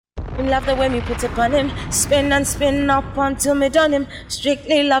Me love the way me put it on him. Spin and spin up until me done him.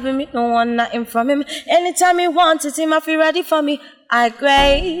 Strictly loving me, no one nothing from him. Anytime he wanted him, I feel ready for me. I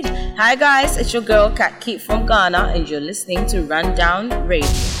grade. Hi guys, it's your girl Kat Keith from Ghana, and you're listening to Rundown Radio.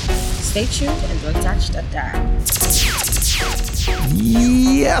 Stay tuned and don't touch that dial.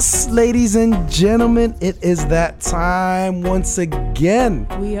 Yes, ladies and gentlemen, it is that time once again.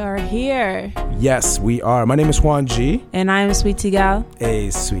 We are here. Yes, we are. My name is Juan G. And I am Swee-T Gyal. Hey,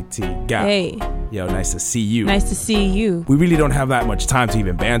 Swee-T Gyal. Hey. Yo, nice to see you. Nice to see you. We really don't have that much time to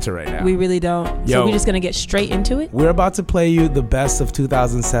even banter right now. We really don't. So we're just going to get straight into it? We're about to play you the best of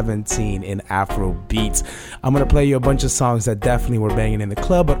 2017 in Afrobeats. I'm going to play you a bunch of songs that definitely were banging in the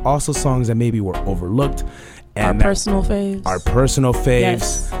club, but also songs that maybe were overlooked. And our personal faves. Our personal faves.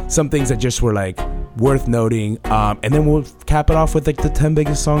 Yes. Some things that just were like worth noting. And then we'll cap it off with like the 10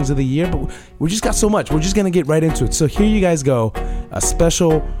 biggest songs of the year. But we just got so much. We're just going to get right into it. So here you guys go. A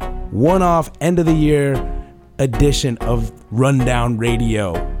special one-off end of the year edition of Rundown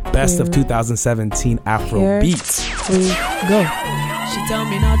Radio. Best of 2017 Afrobeats. Here we go. She tell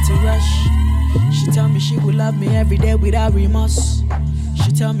me not to rush. She tell me she will love me every day without remorse.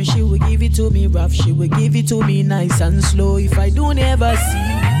 She tell me she will give it to me rough. She will give it to me nice and slow. If I don't ever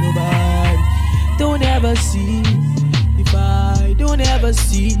see nobody, don't ever see. If I don't ever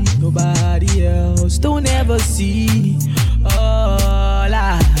see nobody else, don't ever see. Oh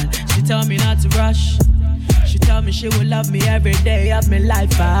Lord, she tell me not to rush. She tell me she will love me every day of my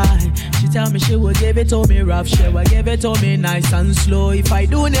life. She tell me she will give it to me rough. She will give it to me nice and slow. If I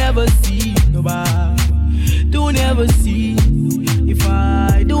don't ever see nobody, don't ever see. If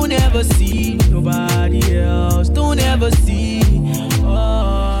I don't ever see nobody else, don't ever see.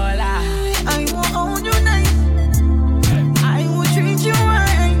 Oh, I will hold you nice. I will treat you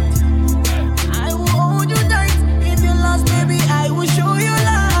right. I will hold you tight. If you're lost, baby, I will show you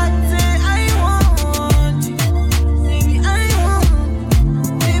light. Say I want you. Baby, I want.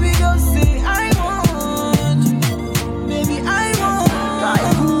 Baby, go say I want you. Baby, I want.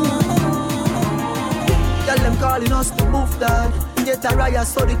 Tell them calling us to move that. Get a riot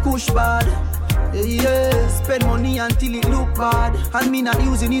so the kush bad. Yeah, spend money until it look bad. And me not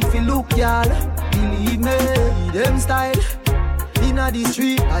using it for look, y'all. Believe me, them style. Inna the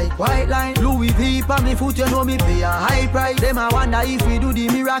street like white line. Louis V on me foot, you know me pay a high price. Them I wonder if we do the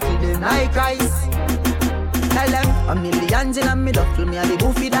miracle, then I cries. Tell them a millions in a me duffel, me a the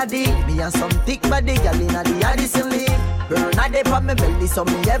goofy daddy. Me and some thick body girl inna the Addison Lee. Burn a day on me belly, so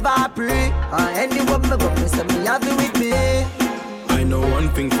me ever pray. And anyone me go, me say me have it with me. I know one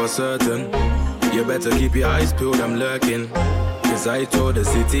thing for certain. You better keep your eyes peeled, I'm lurking. Cause I told the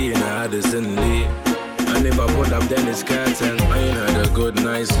city in Addison Lee. And if I put up then it's curtain. I ain't had a good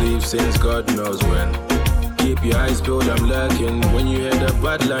night's sleep since God knows when. Keep your eyes peeled, I'm lurking. When you hear the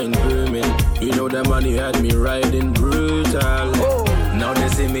bad line booming, you know the money had me riding brutal. Now they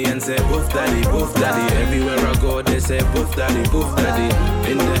see me and say boof daddy, boof daddy. Everywhere I go they say boof daddy, boof daddy.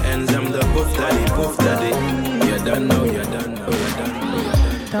 In the ends I'm the boof daddy, boof daddy. You don't know, you don't know, you don't know.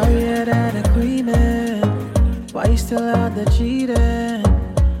 Tired and agreement. Why you still out there cheating?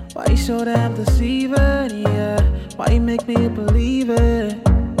 Why you so damn deceiving? Yeah. Why you make me believe it?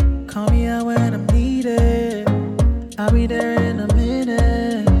 Call me out when I'm needed. I'll be there in a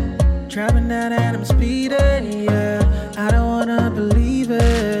minute. Driving down and I'm speeding. Yeah. I don't wanna believe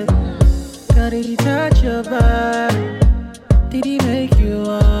it. God, did he touch your body? Did he make you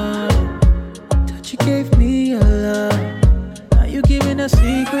want it? Touch you gave me your love. You giving a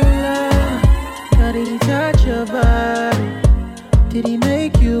secret love. God, did he touch your body? Did he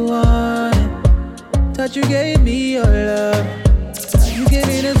make you want it? Touch you gave me your love. You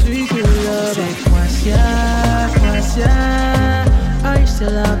giving a secret love. Say, Kwasia, are you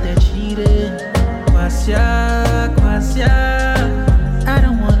still out there cheating? Kwasia, I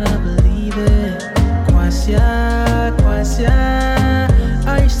don't wanna believe it. Kwasia,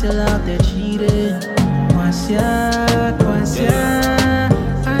 are you still out there cheating? Kwasia,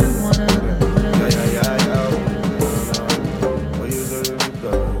 I don't wanna believe it.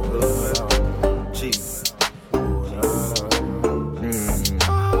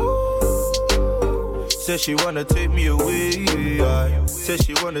 Said she wanna take me away. Said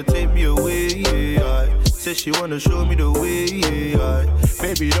she wanna take me away. Said she wanna show me the way.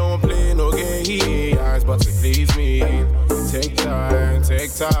 Baby, don't play no games, but to please me. Take time,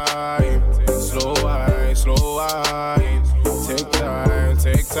 slow wine.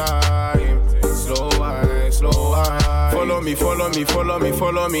 Take time, slow wine. Follow me me, follow me, follow me,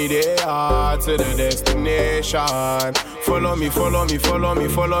 follow me there to the destination. Follow me, follow me, follow me,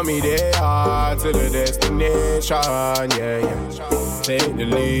 follow me there to the destination. Yeah, yeah. Take the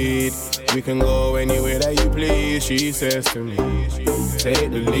lead. We can go anywhere that you please, she says to me.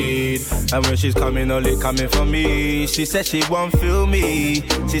 Take the lead. And when she's coming, only coming for me. She said she won't feel me.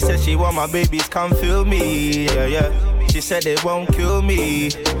 She said she want my babies, come feel me. Yeah, yeah. She said they won't kill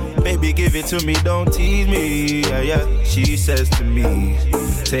me. Baby, give it to me, don't tease me. Yeah, yeah. She says to me,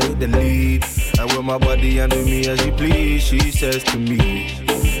 take the lead. And with my body under me as you please, she says to me,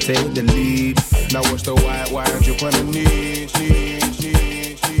 take the lead. Now watch the white wine drip on the knees.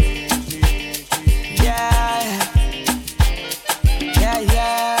 Yeah, yeah,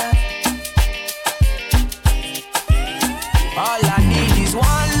 yeah. All I need is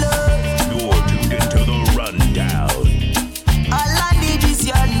one love. You're tuned into the rundown. All I need is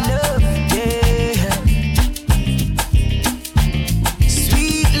your love, yeah.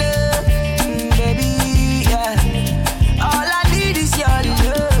 Sweet love, baby, yeah. All I need is your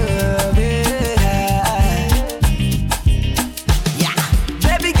love, yeah. Yeah,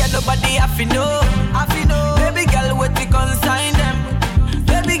 baby, get nobody have to know. Baby girl, what we consign them.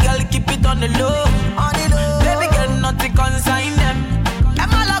 Baby girl, keep it on the low, on the low. Baby girl, nothing consign them.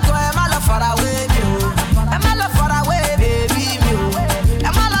 Am I la far away, me? Am I la far away, baby, me?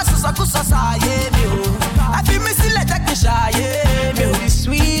 Am I la susa yeah, me? I feel me still like a shy, yeah, me.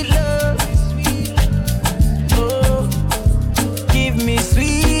 Sweet love, oh, give me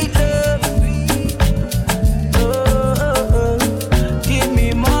sweet love, oh, give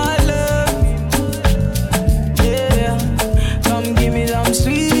me more.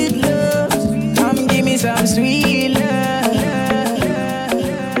 Sweet love, come give me some sweet love.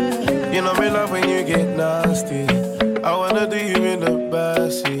 You know me love when you get nasty. I wanna do you in the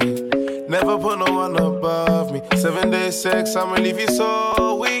backseat. Never put no one above me. 7 days sex, I'ma leave you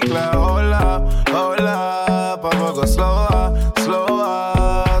so weak. Like hold up, I'ma go slower,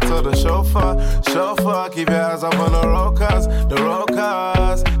 slower. To the chauffeur, keep your eyes up on the road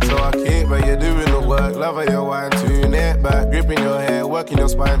cars. So I keep, but you're doing the work. Love how you wine to neck back, gripping your hair, working your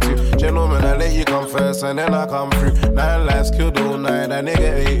spine too. Gentlemen, I let you come first and then I come through. 9 lives killed all night, that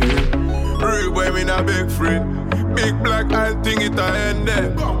nigga ate you. Rude boy, me not big friend. Big black and thing it I end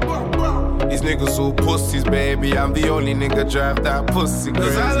there. These niggas so pussies, baby. I'm the only nigga drive that pussy crazy.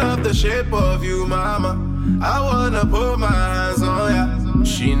 Cause I love the shape of you, mama. I wanna put my hands on ya.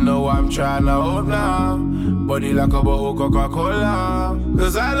 She know I'm tryna hold now. Body like a bottle Coca-Cola.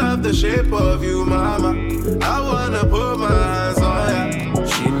 Cause I love the shape of you, mama. I wanna put my hands on ya.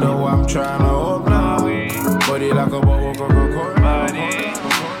 She know I'm tryna hold now. Body like a bottle Coca-Cola.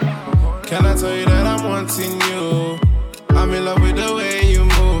 Can I tell you that I'm wanting you? I'm in love with the way you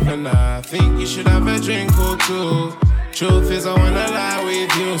move, and I think you should have a drink or two. Truth is I wanna lie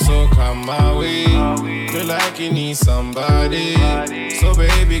with you, so come my way. Feel like you need somebody, so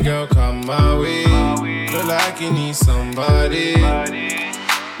baby girl come my way. Feel like you need somebody.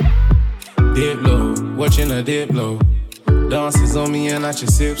 Dip low, watching a dip low. Dances on me and I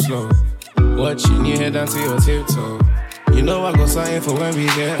just sip slow. Watching you head down to your tiptoe. You know I go sign for when we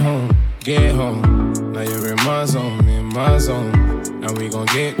get home. Get home, now you're in my zone, and we gon'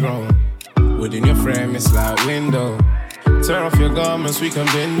 get grown. Within your frame, it's like window. Tear off your garments, we can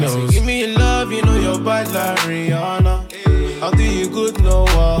bend those. So give me your love, you know you're bad like Rihanna. I'll do you good, no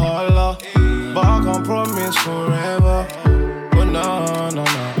wahala. But I can't promise forever. But no.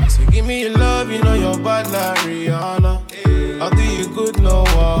 So give me your love, you know you're bad like Rihanna. I'll do you good, no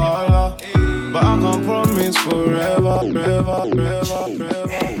wahala. But I can't promise forever.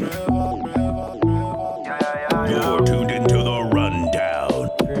 You're tuned into the rundown.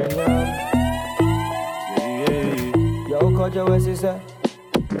 Yo, Kojo, what's he say?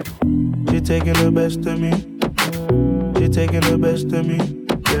 She taking the best of me. She taking the best of me.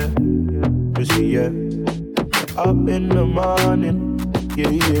 Yeah. You see, yeah. Up in the morning.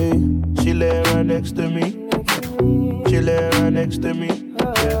 Yeah. She lay right next to me. She lay right next to me.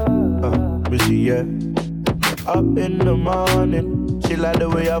 Yeah. You see, yeah. Up in the morning. She like the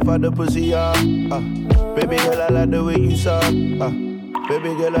way I find the pussy, yeah. Baby girl, I like the way you suck.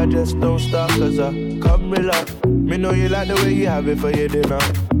 Baby girl, I just don't stop. Cause come relax. Me know you like the way you have it for your dinner.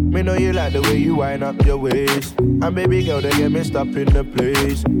 Me know you like the way you wind up your waist. And baby girl, they get me stop in the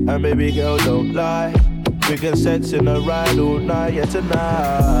place. And baby girl, don't lie. We can sex in a ride all night, yeah,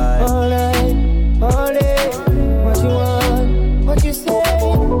 tonight. All night, all day. What you want, what you say.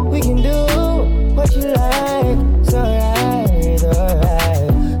 We can do what you like. It's alright.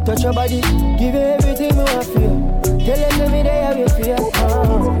 Touch your body, give you everything you want feel. Tell them they have you feel.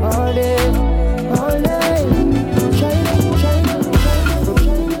 All day, all night. Try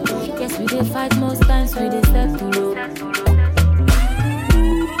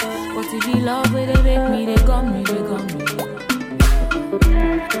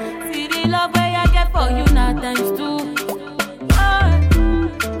the love way I get for you, not times two.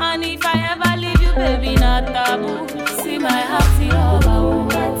 And if I ever leave you, baby, not taboo. See my hearty lover, oh,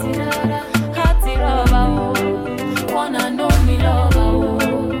 hearty lover, oh. Wanna know me lover, oh,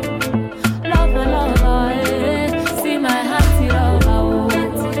 lover, eh. See my hearty lover, oh,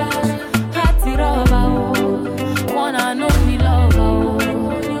 hearty lover, oh. Wanna know me lover, oh,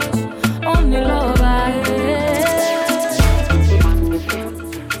 only lover, eh.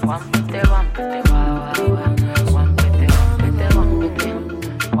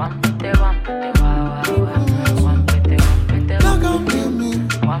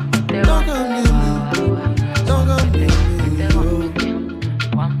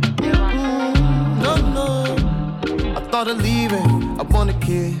 Of leaving, I want a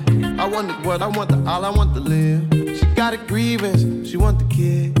kid. I want the world, I want the all, I want to live. She got a grievance, she want the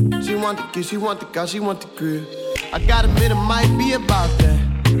kid. She want the kid, she want the car, she want the crib. I gotta admit it might be about that,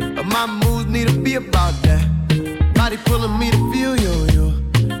 but my moves need to be about that. Body pulling me to feel yo.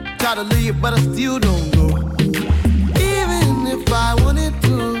 Try to leave, but I still don't go. Even if I wanted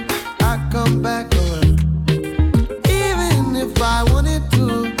to, I come back around. Even if I wanted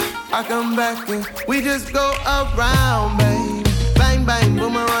to, I come back and we just go around, baby. Bang, bang,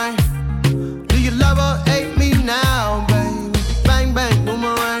 boomerang. Do you love or hate me now, baby? Bang, bang,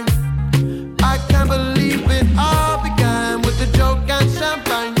 boomerang. I can't believe it all began with the joke and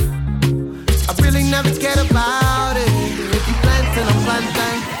champagne. I really never cared about it. If you planting, I'm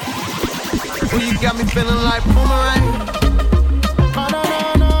planting. Well, you got me feeling like boomerang.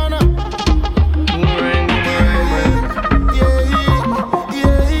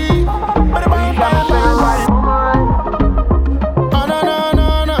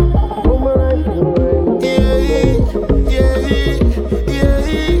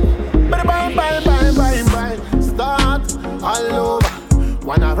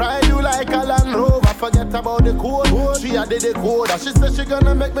 Forget about the code. She had the decoder. She said she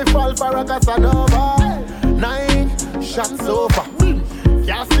gonna make me fall for a Casanova. 9 shots over.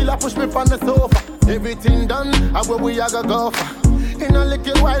 Can't still a push me from the sofa. Everything done, I where we a go for. In a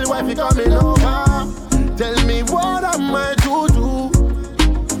little while, wifey coming over. Tell me what am I to do?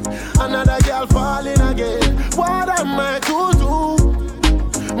 Another girl falling again. What am I to do?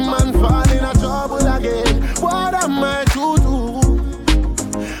 Man falling in trouble again. What am I to do?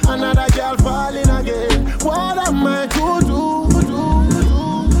 Another girl falling again. What am I to do?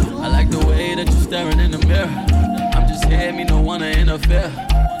 I like the way that you're staring in the mirror. I'm just here, me no wanna interfere.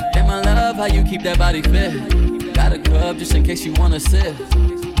 In my love, how you keep that body fit. Got a cup just in case you wanna sip.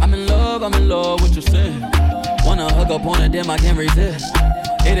 I'm in love with your sin. Wanna hug up on it, damn I can't resist.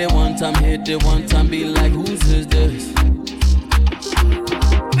 Hit it one time, be like, whose is this?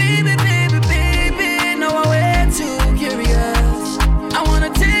 Baby, no I way too curious. I wanna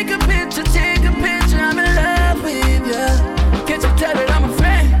take a picture, I'm in love with you. Can't you tell that I'm a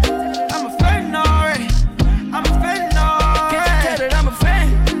fan? I'm a fan already. Can't you tell that I'm a fan?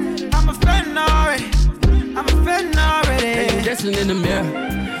 I'm a fan already. Hey, you dancing in the mirror.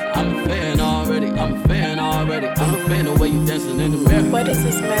 I'm a fan already. I'm a fan the way you dancing in the mirror. What is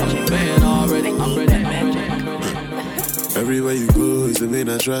this magic? I'm a fan already. I'm ready. Everywhere you go is the main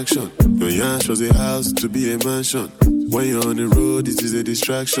attraction. Your yacht shows a house to be a mansion. When you're on the road, this is a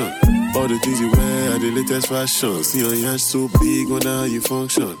distraction. All the things you wear are the latest fashion. See your yacht so big, wonder how you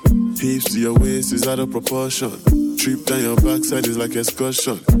function. Hips to your waist is out of proportion. Trip down your backside is like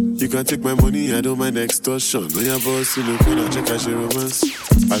excursion. You can take my money, I don't mind extortion. When your boss in the corner, check out your romance.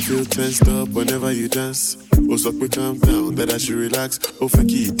 I feel tensed up whenever you dance. Oh, so quick, calm down, that I should relax. Oh, fuck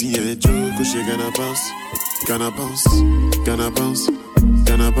it, and joke, cause she gonna bounce. Gonna bounce. Oh,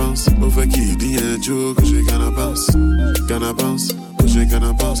 fuck it, and joke, cause she gonna bounce. Gonna bounce. Oh, she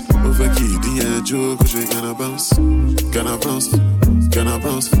gonna bounce. Oh, fuck it, and joke, cause she gonna bounce. Gonna bounce.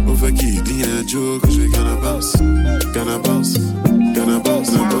 Oh, fuck it, and joke, cause she gonna bounce. Gonna bounce.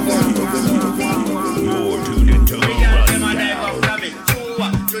 You're tuned into the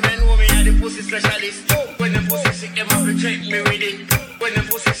Specialist. When them pussy sick, them have to check me with it. When them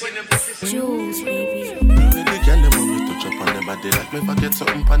pussy Jules, baby. The girl them want me to chop on them body like me forget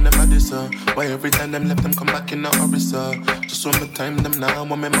something on them body, sir. Why every time them left them come back in a hurry, sir? Just one more time them now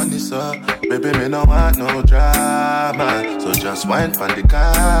want me money, sir. Baby, me no want no drama, so just wine from the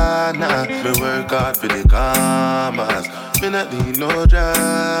corner. Me work hard for the commas, me not need no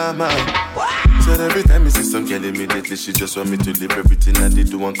drama. Said every time me see some girl immediately she just want me to leave everything I did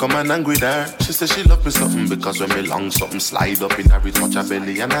do and come and angry with her. She said she love me something because when me long something slide up in her, it touch her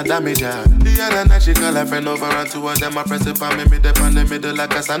belly and I damage her. The other night she call her friend over and two of them I press it for me mid up on the middle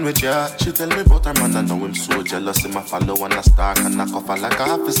like a sandwich, yeah. She tell me about her man and know him so jealous him I follow and I stalk and I cuff her like a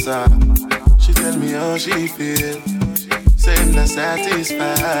officer. She tell me how she feel, say him not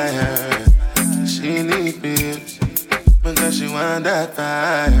satisfy her. She need me because she want that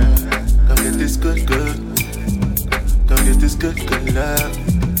fire. Come get this good, good. Come get this good, good love.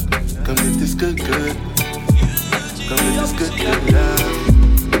 Come get this good, good. Come get this good, good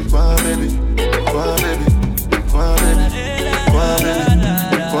love. Go on, baby. Go on, baby. Go on, baby. Go on, baby.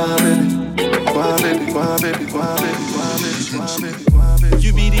 Go on, baby. Go on, baby. Go on, baby. Go on, baby. Go on, baby. Go on, baby.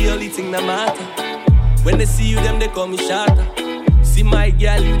 You be the only thing that matter. When they see you, them they call me shatter. See my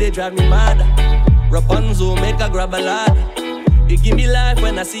girl, you they drive me mad. Rapunzel, make her grab a ladder. You give me life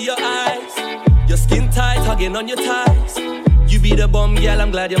when I see your eyes. Your skin tight, hugging on your thighs. You be the bomb, girl, I'm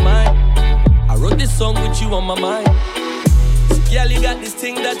glad you're mine. I wrote this song with you on my mind. So, girl, you got this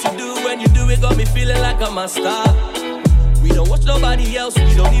thing that you do. When you do it, got me feeling like I'm a star. We don't watch nobody else,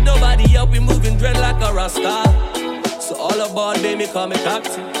 we don't need nobody help. We moving dread like a rasta. So all aboard, baby, call me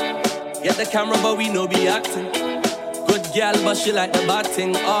captain. Get the camera, but we know be acting. Good girl, but she like the bad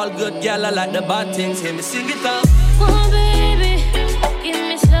thing. All good girl, I like the bad things. Hear me sing it out. Oh baby, give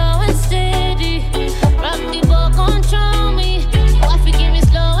me slow and steady. Rock the boat, control me. You have to give me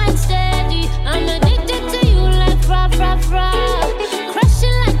slow and steady. I'm addicted to you like fra fra fra.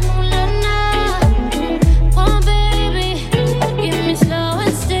 Crushing like Mulana. Oh baby, give me slow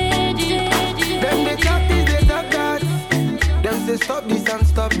and steady. Them they talk this, they talk that. Them say stop this and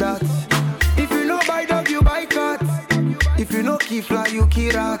stop that. If you know buy dog, you buy cat. If you know key fly, you key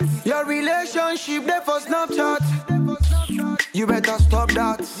rat. Your relationship there for Snapchat. You better stop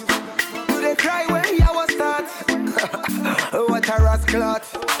that. Do they cry when you was start? What a rascal.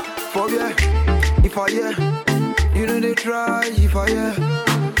 For yeah, if I yeah, you know they try. If I yeah,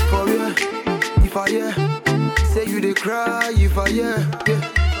 for yeah, if I yeah, say you they cry. If I yeah,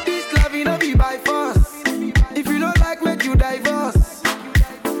 this love you know be by force. If you don't like, make you divorce.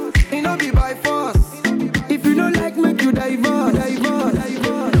 You know be by force. If you don't like, make you divorce.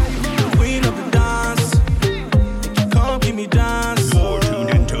 Queen of the dance, come give me dance. You're tuned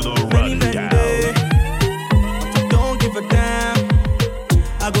into the rundown. Don't give a damn.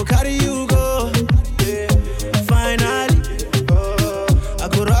 I go carry you go. Yeah. Finally, I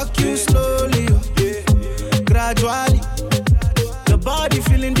go rock you slowly, gradually. The body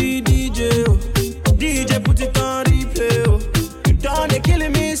feeling the DJ, oh. DJ put it on replay, oh. You done they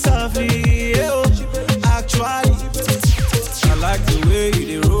killing me softly, yeah, oh. Actually, I like the way you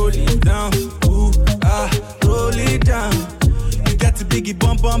they roll it down. Ooh, roll it down. You got the biggie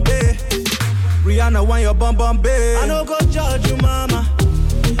bum bum bae. Rihanna want your bum bum bae. I no go judge you, mama.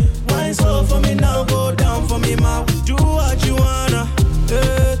 Wine so for me now, go down for me, ma. Do what you wanna.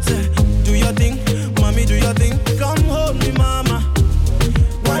 Do your thing, mommy, do your thing. Come hold me, mama.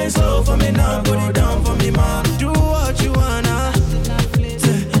 Wine so for me now, go down for me, ma. Do what you wanna.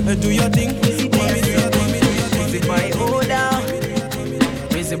 Do your thing, mommy, do your thing. Is it by hold down?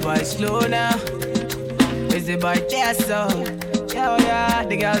 Is it by slow now? Is it by there so? Yeah,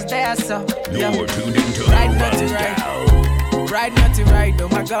 the girls there so. You're tuned into the Right, not to right. Right, not to right. Oh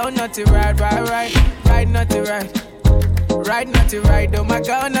my God, not to right. Right, not to right. Right, not to right. Oh my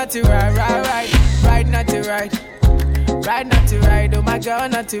God, not to right. Right, not to right. Right, not to right. Oh my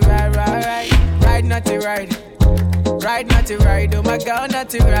God, not to right. Right, not to right. Right, not to right. Oh my God, not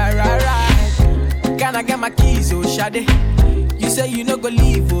to right. Can I get my keys, oh Shade? You say you no go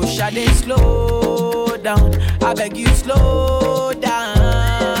leave, oh Shade. Slow down, I beg you slow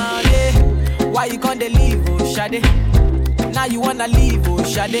down, yeah. Why you can't leave, oh Shade? Now you wanna leave, oh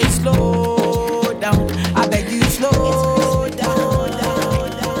Shade. Slow down, I beg you slow down.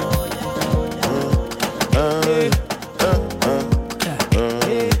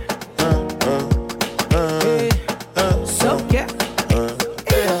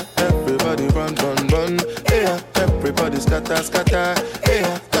 Scatter,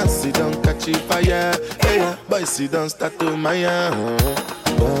 yeah. Can't sit down, catch it fire, yeah. Boy, sit down, start to my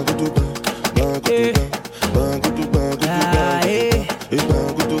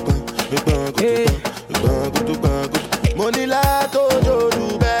money la tojo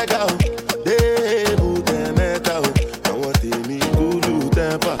du bega, de bute meta, I want me kulu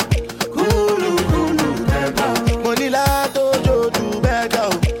temper, money la tojo du bega,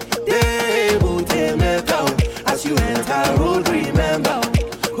 de bute meta. As you enter road, remember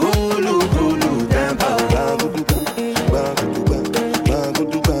Hulu temper.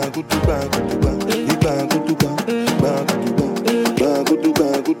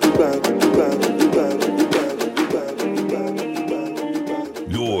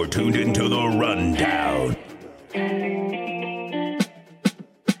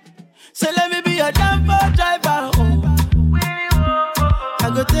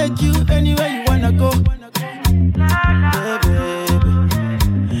 take you anywhere you wanna go. Yeah, baby.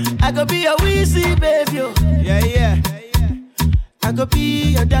 I could be your Weezy, baby, yo. Yeah. I could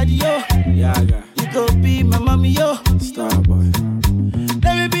be your daddy, yo. Yeah. You could be my mommy, yo. Star boy.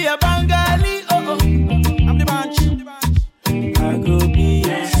 Let me be a Bengali, oh. I'm the bunch. I could be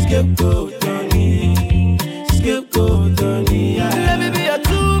your scapegoat, Tony. Scapegoat, Tony. Let me be a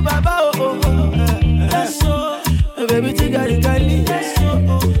true baba, oh. That's so. Baby, Tigari, that's so.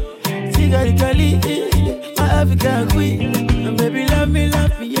 Tigari, my African queen. Baby, love me,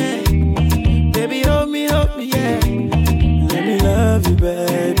 yeah. Baby, hold me, yeah. Let me love you,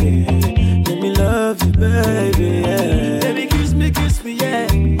 baby. Let me love you, baby, yeah. Baby, kiss me, yeah.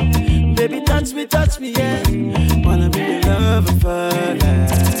 Baby, touch me, yeah. Wanna be your lover for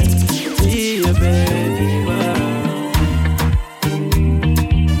life. Be your baby, wow.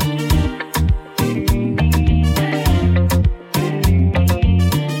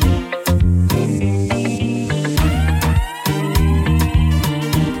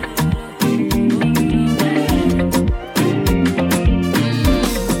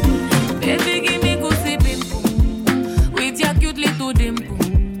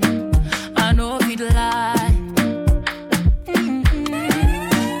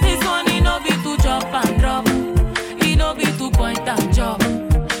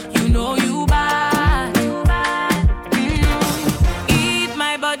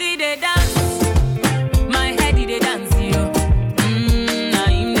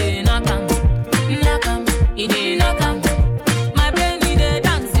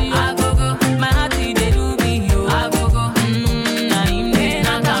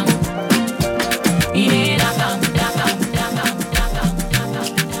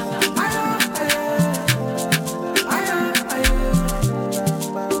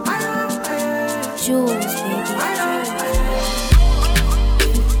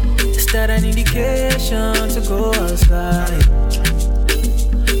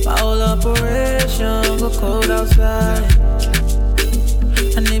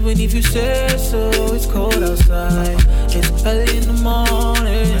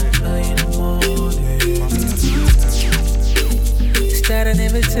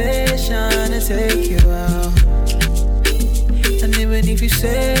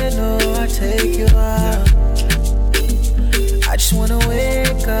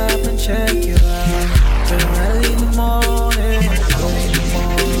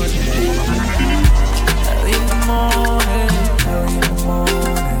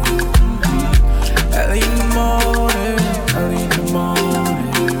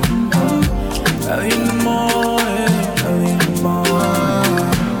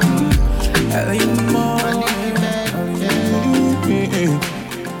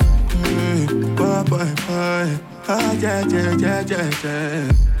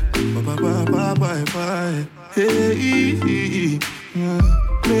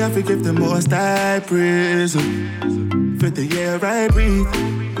 May I forgive the most I praise for the air I breathe,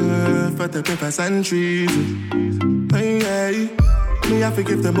 for the papers and trees. May I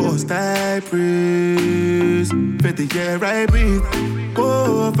forgive the most I praise for the air I breathe,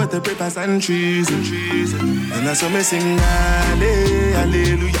 oh, for the papers and trees. And I saw me sing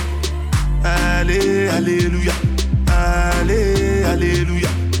hallelujah, hallelujah, hallelujah, hallelujah,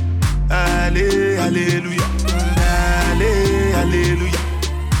 hallelujah, hallelujah.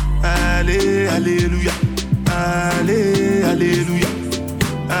 Hallelujah, hallelujah,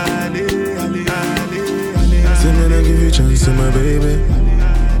 hallelujah. Say man, I give you a chance to my baby.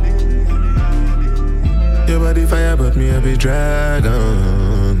 Your body fire, but me I be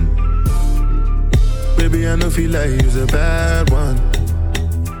dragon. Baby, I know feel like you's a bad one.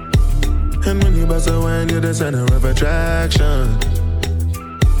 And when you bust a wine, you're the center of attraction.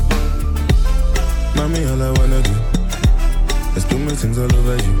 Mommy, all I wanna do is do my things all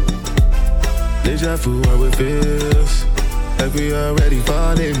over you. Deja vu, how it feels like we already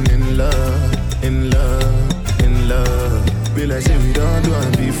falling in love, in love, in love. Be like say we don't do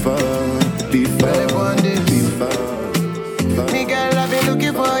it before. Me girl, I've been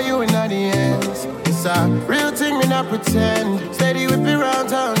looking for you in the ends. It's a real thing, me not pretend. Steady whipping around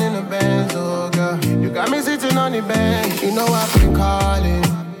town in the Benz, oh girl. You got me sitting on the bench. You know I've been calling.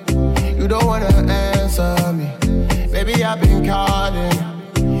 You don't wanna answer me. Baby, I've been calling.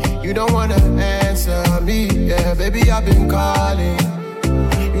 You don't wanna answer me. Yeah, baby, I've been calling.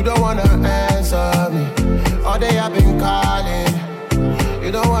 You don't wanna answer me. All day I've been calling.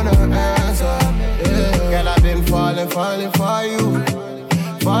 You don't wanna answer me. Yeah. Girl, I've been falling for you.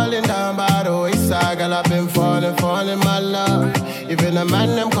 Falling down by the wayside. Girl, I've been falling, my love. Even the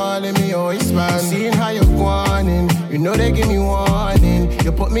man them calling me, oh, it's man. Seeing how you're wanting, you know they give me warning.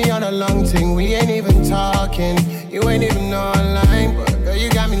 You put me on a long thing, we ain't even talking. You ain't even online, but girl, you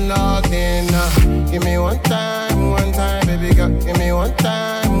got me logged in. Give me one time, baby girl. Give me one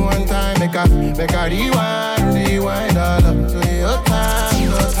time. Make a rewind all up to your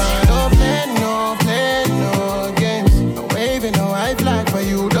time. Don't play no games. No waving no white flag for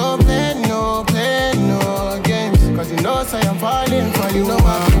you. Don't play no games. Cause you know say I'm falling for you. You know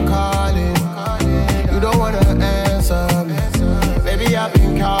I've been calling. You don't wanna answer me. Baby, I've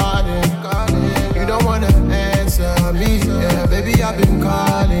been calling. You don't wanna answer me. Yeah, baby, I've been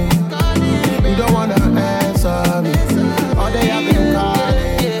calling. You don't wanna answer me. All day I've been calling.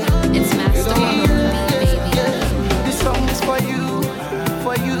 It's Master baby. This song is for you.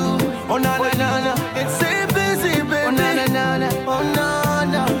 Oh na na na na. It's so busy, baby. Oh na na na na. Oh no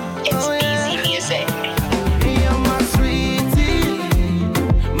no. It's easy music. You're my sweetie,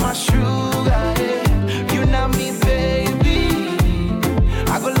 my sugar, yeah. You know me, baby. I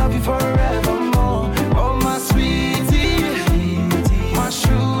go love you forevermore. Oh my sweetie, my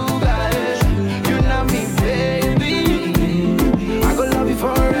sugar, yeah. You know me, baby. I go love you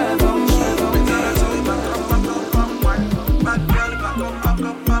forevermore.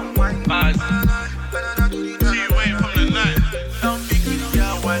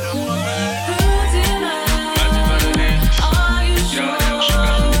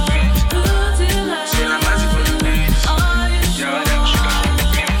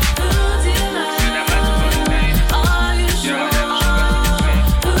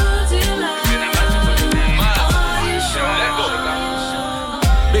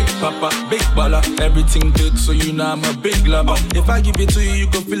 Big baller, everything big, so you know I'm a big lover. If I give it to you, you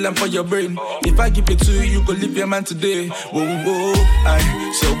go feel them for your brain. If I give it to you, you go leave your man today. Whoa, whoa,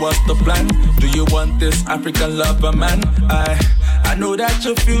 aye. So what's the plan? Do you want this African lover, man? I know that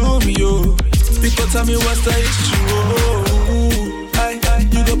you feel me, yo. People tell me what's the issue, oh.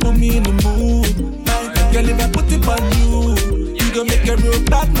 You go put me in the mood. Girl, if I put it on you, you go make a real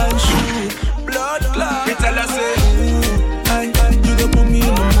bad man shoot. Blood clot, me tell her say, you go put me in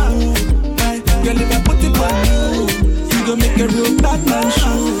the mood. Girl, if I put it on you, you gon' make a real bad man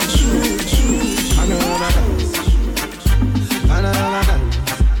shoot. I know my dance.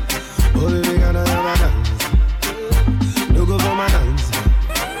 Oh baby, I know my dance. You go for my dance.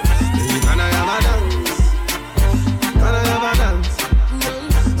 Baby, I know my dance.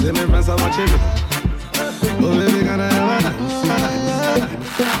 See me friends are watching me. Oh baby, I know my dance.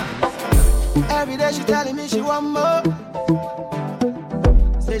 Every day she telling me she want more.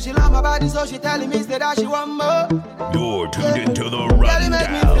 Say she love my body, so she telling me that she want more. You're tuned into the Rundown. Girl, you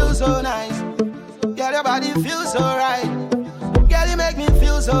make me feel so nice. Girl, your body feels so right. Girl, you make me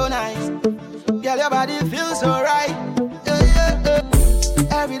feel so nice. Girl, your body feels so right.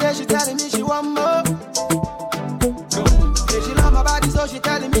 Every day she telling me she want more. Say she love my body, so she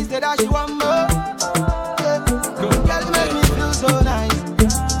telling me that she want more. Girl, you make me feel so nice.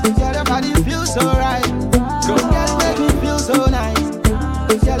 Girl, your body feels so right. Girl, you make me feel so nice.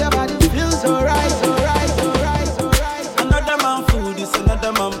 Girl, your body feels so right, so right, so right, so right. Another man food is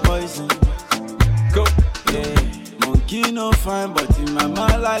another man poison. Go, yeah. Monkey no fine, but in my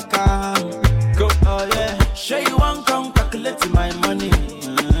mind like I'm. Go, oh yeah. Sure you want come calculate my money.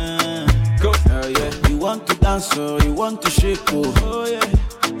 Go, oh yeah. You want to dance, oh, you want to shake, oh yeah.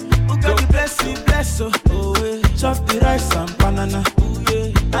 Oh God, you bless me, bless, oh yeah. Chop the rice and banana, oh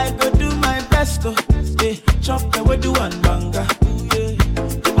yeah. I go do my best, oh yeah. Chop the way do one banga, oh yeah.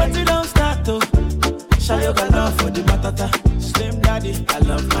 But you don't start to show your love for the matata. Slim daddy, I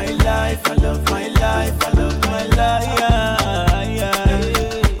love my life, I love my life, I love my life. Yeah,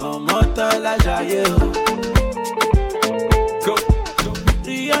 yeah. Oh, Motala Jaye. Go.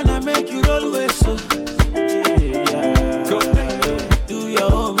 Rihanna make you roll with so. Yeah. Go. Do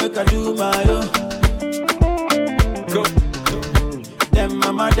your own, make I do my own. Go. Them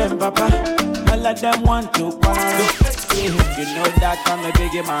mama, them papa, all of them want to party. You know that I'm a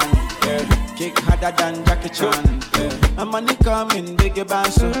biggie man, yeah. Kick harder than Jackie Chan, yeah. My money coming, biggie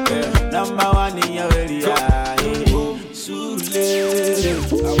band, so yeah. Number one in your area, yeah. Sule,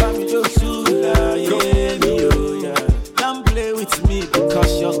 I want me to Sula, yeah, me, oh, yeah. Don't play with me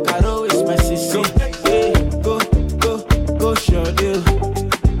because your caro is my sister. Yeah. Go, show deal.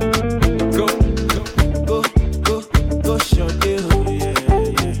 Go, show deal, yeah,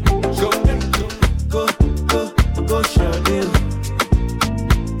 yeah. Go, show deal. Go, show deal.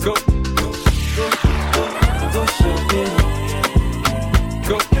 Go.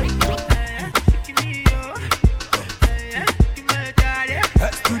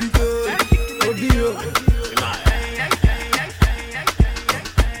 That's pretty good. Oh, dear.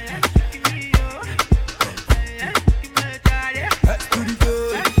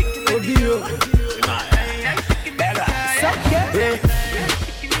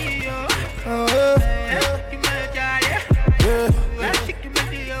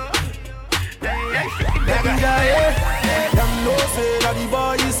 yeah, the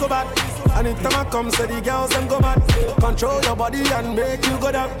boy is so bad. Anytime I come, say the girls them go mad. Control your body and make you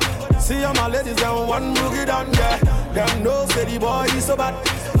go down. See all my ladies down, one boogie down, yeah. Them know, say the boy is so bad.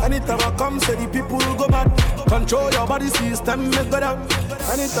 Anytime I come, say the people go mad. Control your body system, make go down.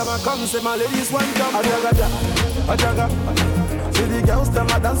 Anytime I come, say my ladies one jump. A jaga. See the girls, them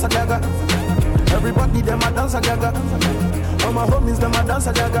a dance a jaga. Everybody, them a dance a jaga. All my homies, them a dance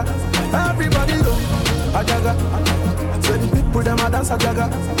a jaga. Everybody go a jaga. See the people, them a dance a jaga.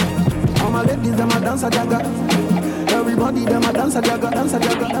 All my ladies, them a dance a jaga. Everybody, them a dance a jaga, dance a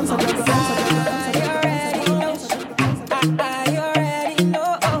jaga, dance a jaga, dance a jaga. I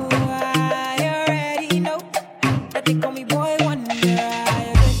already know that they call me boy wonder.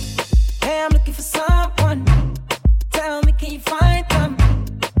 Hey, I'm looking for someone. Tell me, can you find them?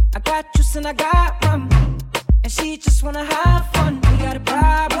 I got juice and I got rum, and she just wanna have fun. We got a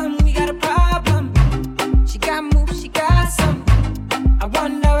problem. She got moves, she got some. I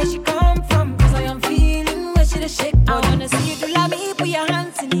wonder where she come from, 'cause I am feeling where she the shake. I wanna see you do like me, put your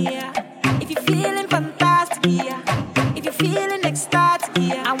hands in the air. If you're feeling fantastic, yeah. If you're feeling ecstatic,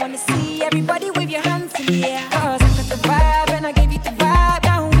 yeah. I wanna see everybody wave your hands in the air. 'Cause I got the vibe and I gave you the vibe.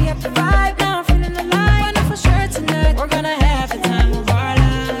 Now we have the vibe, now I'm feeling alive. I know for sure tonight we're gonna have the time of our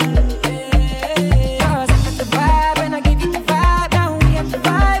lives. 'Cause I got the vibe and I gave you the vibe. Now we have the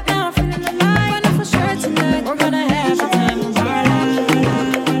vibe, now I'm feeling alive. I know for sure tonight we're gonna have the time of our lives.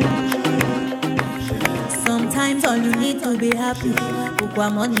 Sometimes all you need to be happy.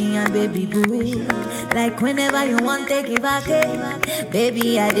 Money and baby boo. Like whenever you want, take it back,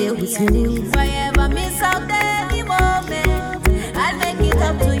 baby, I deal with you. If I ever miss out any moment, I'll make it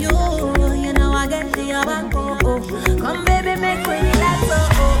up to you. You know I get to your back, come baby, make me relax,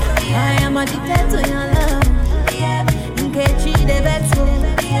 I am addicted to your love. In case you the best,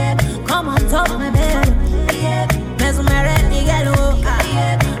 come on top my bed. Mesmerize the girl,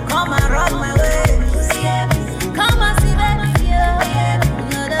 come and rock my waist. Come and see baby.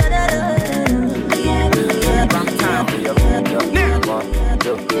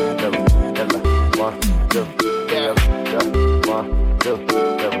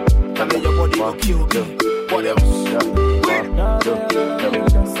 What else?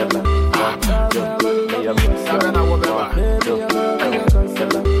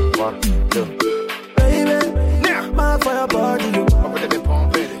 Baby, my for your body, yo.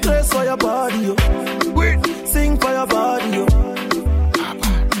 Dress for your body, yo. Sing for your body, yo.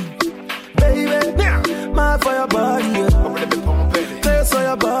 Baby, my for your body, yo. Dress for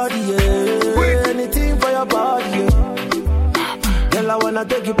your body, yeah. Anything for your body, yo. Girl, I wanna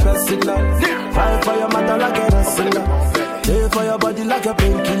take you personal. Fight for your mother like a wrestler. Stay for your body like a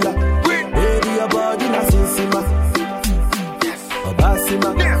painkiller. Baby, your body na sinsima. Obasima.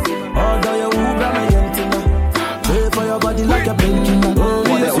 Although you who grab my yentina. Stay for your body like a painkiller. Oh,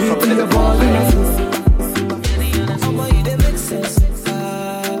 yeah, sweet in your body na sinsima. Mama, you dey make sense.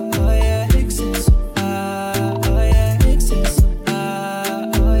 Oh yeah, make sense. Oh yeah, make sense. Oh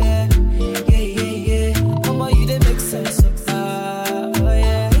yeah, yeah. Mama, you dey make sense.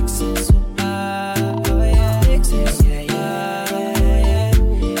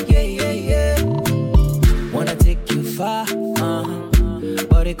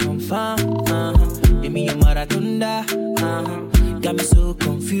 Give me your maratunda, got me so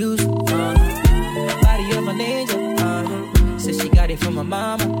confused. Body of an angel, says she got it from my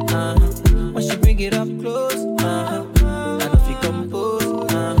mama. When she bring it up close, I know if you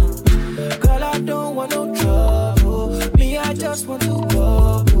compose. Girl, I don't want no trouble. Me, I just want to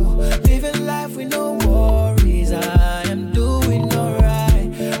go. Living life with no worries. I am doing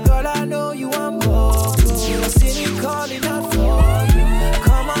alright. Girl, I know you want more. I see me calling out for you.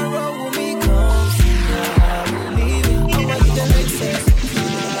 Come on, roll with me, come see how I believe it. Oh, you that makes sense.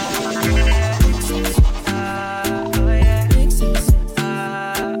 Makes sense.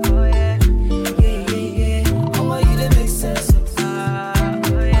 Oh, yeah. Yeah. Oh, you that makes sense.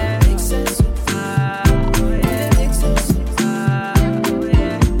 Makes sense. Makes sense.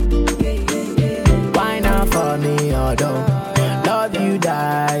 Why not for me, or don't? Love you,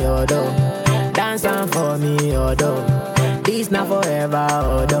 die, or don't? Dance on for me, or don't? This not forever,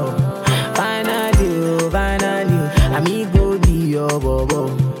 or don't? Finally, amigo be your bobo.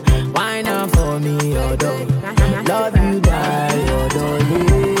 Why not for me, or don't? Love you, die, or don't?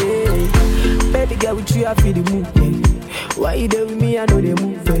 Yeah. Baby girl, with you, I feel the move. Yeah. Why you there with me, I know they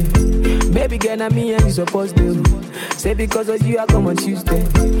move. Yeah. Baby girl, I'm me and you supposed to. Say because of you, I come on Tuesday.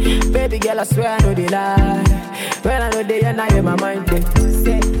 Baby girl, I swear I know they lie. When I know they and I in my mind,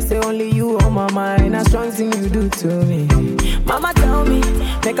 say only you on my mind. A strong thing you do to me. Mama tell me,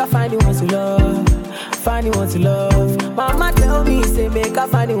 make I find you one to love. Find you one to love. Mama tell me, say make I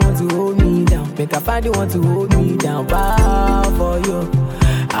find you one to hold me down. Make I find you one to hold me down. Bow for you,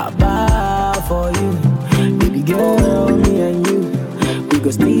 I bow for you. Baby girl, me and you, we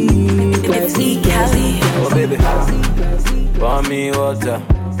go sleep like Gyal. Oh baby, pour me water,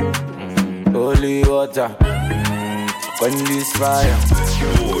 holy water, when this fire.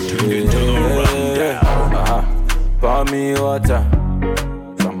 Pour me water,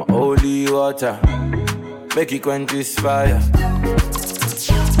 some holy water, make it quench this fire.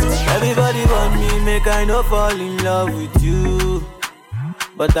 Everybody want me, make I no fall in love with you.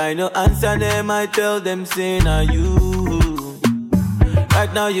 But I no answer them, I tell them say na you.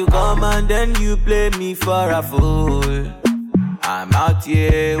 Right now you come and then you play me for a fool. I'm out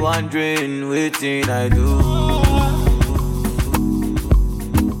here wondering, waiting I do.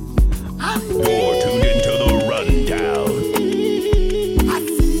 You're tuned into the rundown.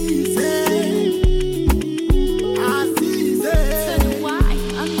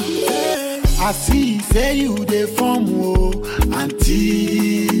 I see, say you the form, oh,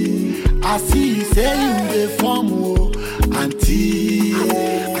 auntie. I see, say you the form, oh, auntie.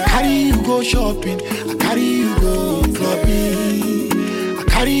 I carry you go shopping, I carry you go clubbing, I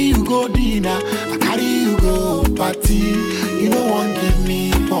carry you go dinner, I carry you go party. You don't want give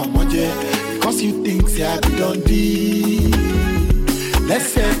me pomoje because you think say I be done deal. Let's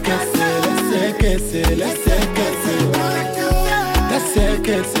say, let's say, let's say, let's say, let's say, let's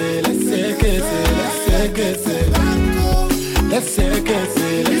say, let's say, let's say,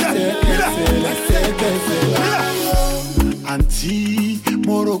 Auntie,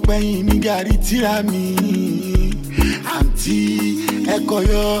 moro pẹ́yìn ní gàrí tíra mi. Auntie,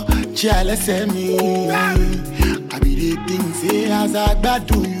 ẹ̀kọ́yọ́ tí alẹ́sẹ̀ mi. I be the thing say as I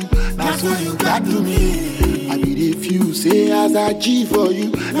gbádùn you, na so you gbádùn me. I be the few say as I G for you,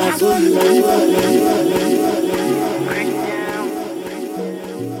 na so you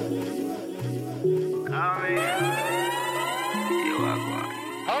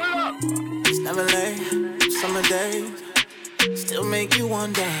Never late, summer days, still make you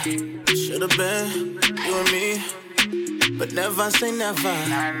wonder. Should've been you and me, but never say never.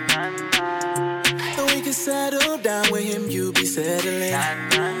 So we can settle down with him, you be settling.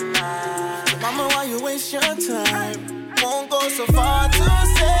 So mama, why you waste your time? Won't go so far to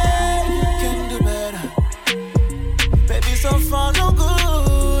say you can do better. Baby, so far no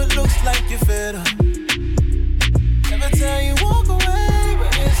good, looks like you're fed up. Never tell you walk away,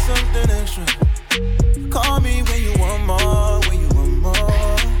 but it's something extra. Call me when you want more, when you want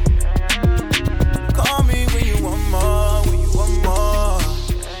more. Call me when you want more, when you want more.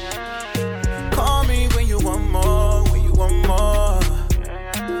 Call me when you want more, when you want more.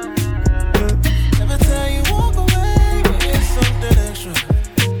 Never tell you walk away, but it's something extra.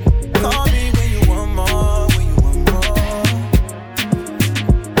 Call me when you want more, when you want more.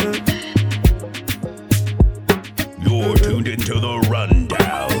 You're tuned into the rundown.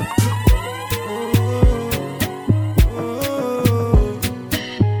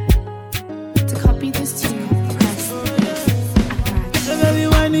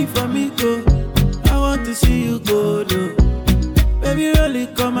 For me go, I want to see you go low. Baby, really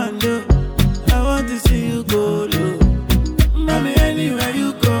come and do. I want to see you go low. Mommy, anywhere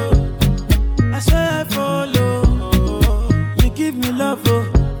you go, I swear I follow. You give me love, oh,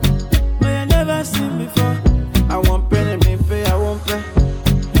 but I never seen before. I want penny, me pay, I won't pay.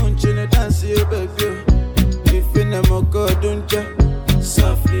 Don't you know dance, you baby? If you never go, don't you?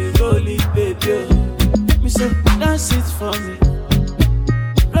 Softly roll it, baby. Me say, dance it for me.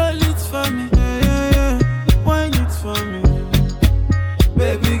 For me, yeah. Wine it for me,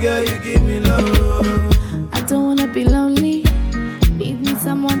 baby girl, you give me love. I don't wanna be lonely. Need me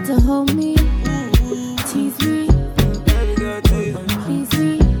someone to hold me, tease me, please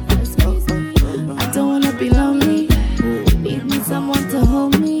me, squeeze me. I don't wanna be lonely. Need me someone to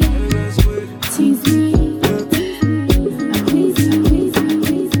hold me, tease me, please me.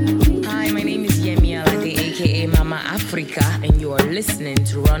 Hi, my name is Gyal, aka Mama Africa, and you are listening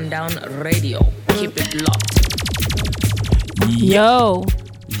to Rundown Radio. Keep it locked. Yo.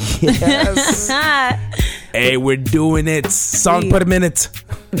 Yes. Hey, we're doing it. Song per minute.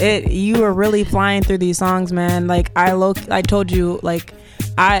 You were really flying through these songs, man. Like I told you, like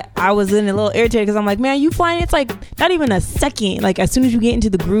I was in a little irritated because I'm like, man, you flying. It's like not even a second. Like as soon as you get into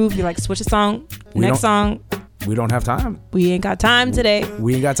the groove, you're like, switch a song, next song. We don't have time. We ain't got time today.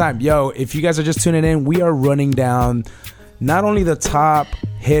 We ain't got time. Yo, if you guys are just tuning in, we are running down not only the top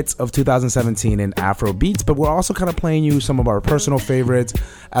hits of 2017 in Afrobeats, but we're also kind of playing you some of our personal favorites,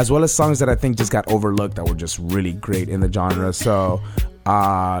 as well as songs that I think just got overlooked that were just really great in the genre. So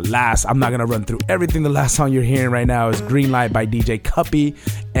I'm not gonna run through everything. The last song you're hearing right now is Green Light by DJ Cuppy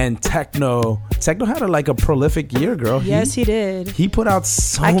and Techno had a prolific year, girl. Yes, he did. He put out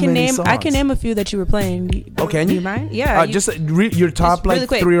many songs. I can name a few that you were playing. Okay, do you mind? Yeah, just your top really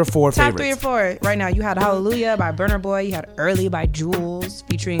quick. 3 or 4 top favorites. 3 or 4 right now. You had Hallelujah by Burna Boy. You had Early by Jules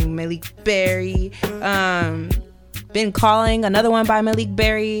featuring Malik Berry. Been Calling, another one by Malik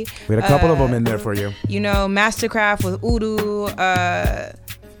Berry. We had a couple of them in there for you. Mastercraft with Udu,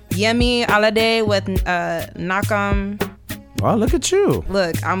 Yemi Alade with Nakam. Oh, look at you.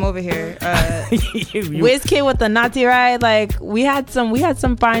 Look, I'm over here. WizKid with the Nati Ride. Like we had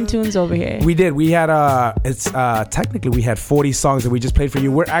some fine tunes over here. We did. We had technically we had 40 songs that we just played for you.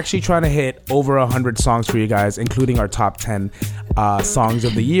 We're actually trying to hit over 100 songs for you guys, including our top 10 songs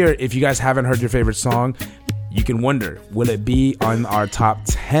of the year. If you guys haven't heard your favorite song, you can wonder, will it be on our top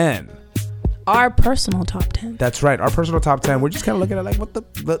 10? Our personal top 10. That's right, our personal top 10. We're just kind of looking at like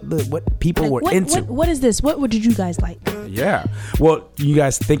what people were into. What is this? What did you guys like? Yeah. Well, you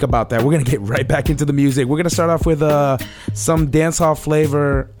guys think about that. We're gonna get right back into the music. We're gonna start off with some dancehall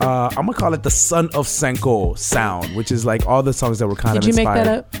flavor. I'm gonna call it the Son of Senko sound, which is like all the songs that were kind of inspired. Did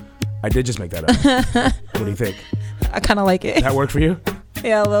you make that up? I did just make that up. What do you think? I kind of like it. That worked for you?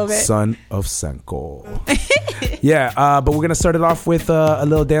 Yeah, a little bit. Son of Senko. Yeah, but we're gonna start it off with a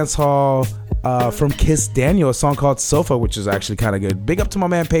little dance hall from Kiss Daniel, a song called Sofa, which is actually kind of good. Big up to my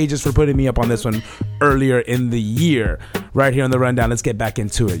man Pages for putting me up on this one earlier in the year. Right here on the rundown. Let's get back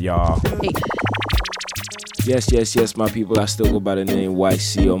into it, y'all. Hey. Yes, my people. I still go by the name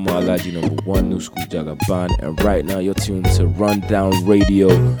YC Omalaji, #1 New School Jagaban. And right now, you're tuned to Rundown Radio.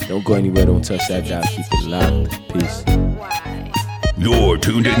 Don't go anywhere, don't touch that dial. Keep it locked. Peace. You're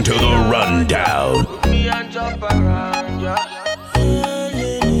tuned into the Rundown.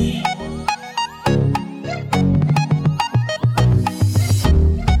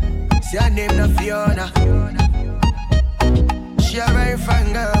 See her name no Fiona. She a very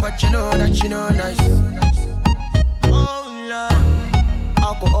fine girl, but you know that she no nice. Oh Lord,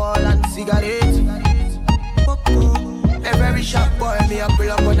 alcohol and cigarettes. Every shop boy me a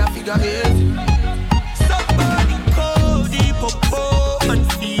pull up on a figure eight. Somebody call the popo and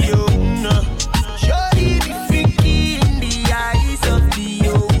Fiona. Surely be freaky in the eyes of the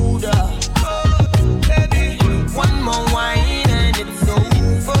older. Baby, one more wine and it's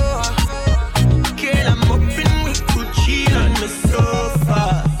over. Girl, I'm up in we could chill on the sofa.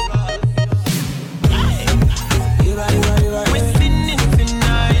 We're sitting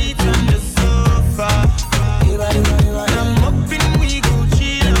tonight on the sofa. I'm up in we go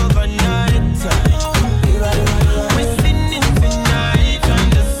chill overnight. We're sitting tonight on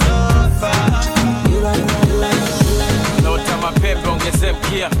the sofa. No time I pep on get them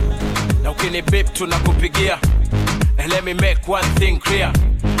here. Now can you babe tunakupigia? And let me make one thing clear.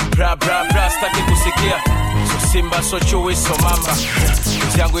 Bra staki kusikia. So simba so chui so mamba.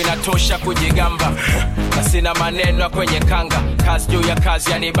 Yangu inatosha kujigamba. Na sina maneno kwenye kanga. Kazi juu ya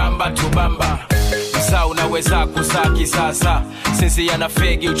kazi yanibamba tubamba. Msa unaweza kuzaa kisasa. Sisi yana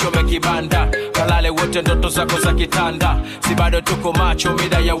fegi uchome kibanda. Kalale wote ndoto zako za kitanda. Si bado tuko macho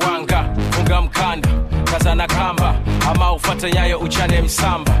mida ya wanga. Funga mkanda, kaza na kamba. Ama ufate nyayo uchane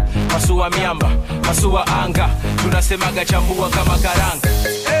msamba. Masua miamba, masua anga. Tunasemaga chambua kama karanga.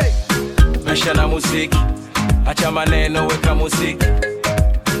 Hey! Maisha na muziki, acha maneno weka muziki.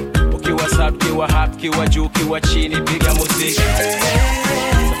 Ukiwa sub, kiwa hap, kiwa juu, kiwa chini, piga muziki.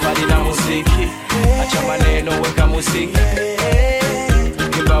 Safari na muziki, acha maneno weka muziki.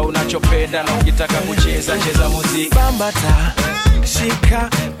 Kimba unachopenda na ukitaka kucheza, cheza muziki. Bambata, shika,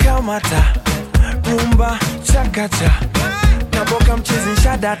 kamata, rumba, chakata. Naboka mchezi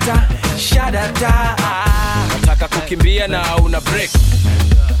shadata. Nataka kukimbia na una break.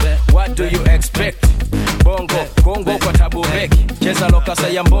 What do you expect? Bongo, Kongo kwa tabu beki. Cheza lokasa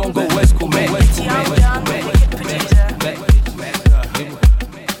ya mbongo, wezi kumeki.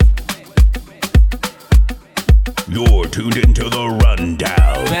 You're tuned into the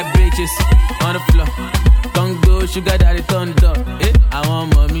Rundown. Bad bitches on the floor. Don't go, sugar daddy, turn it up. I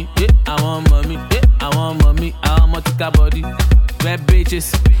want mommy, I want mommy, I want mommy, I want multi-car body. Bad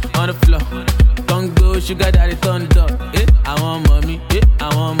bitches on the floor. Don't go, sugar daddy, turn it up. I want mommy,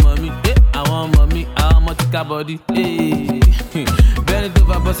 I want mommy, I want mommy, I want multi-car body. Bend it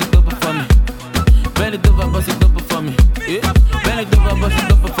over, bust it up for me. Bend it over, bust it up for me. Bend it over, bust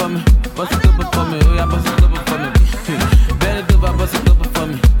it up for me. Bust it up for me, oh yeah, bust it up for me. Bend it over, bust it up for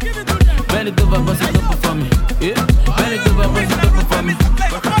me. Bend it over, bust it up for me. Bend it over, bust it up for me.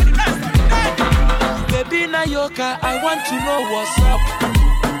 Ayoka, I want to know what's up.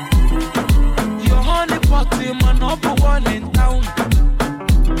 Your honey pot in my number one in town.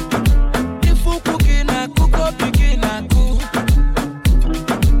 If you cooking, I cook up, begin, I cook.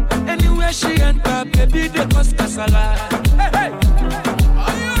 Anywhere she enter, baby, they cause casala. Hey, hey.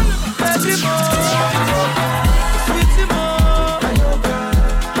 Baby, more. Sweetie, more.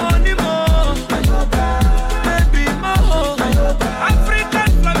 Honey, more. Baby, more. African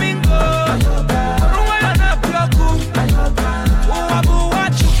flamingo. Rwanda, Pioku. Uwabu,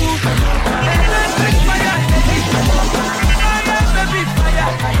 Wachuku. Electric fire, baby. Fire, baby,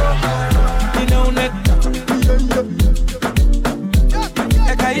 fire. You know, neck.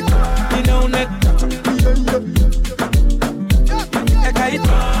 You know, neck.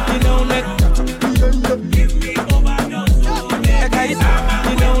 You know, neck. Give me overdose.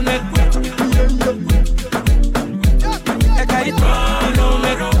 You know, neck. You know,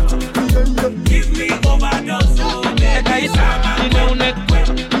 neck. Give me overdose. You know, neck.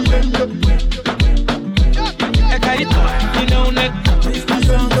 You know, neck.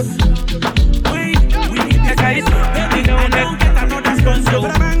 Wait, we need to guys. You know, neck. Get another sponsor.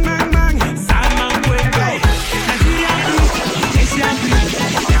 Bang, bang, bang. Salman, wait, go. Nigerian blue, Asian blue.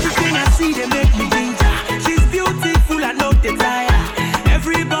 Everything I see, they make me ginger. She's beautiful, I know they tire.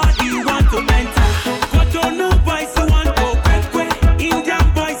 Everybody want to enter. Cotonou boys, you want to quick. Indian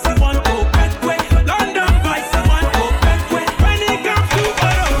boys, you want to quick. London boys, you want to quick. When it comes to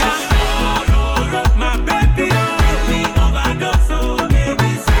Oroma, my baby, give me overdose, oh baby,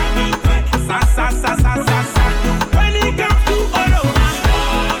 Salman, quick. Sa. When it comes to Oroma,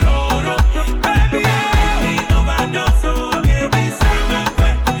 baby, give me overdose, oh baby, Salman,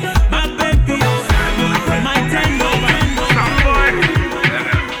 quick. My baby, oh, my tender.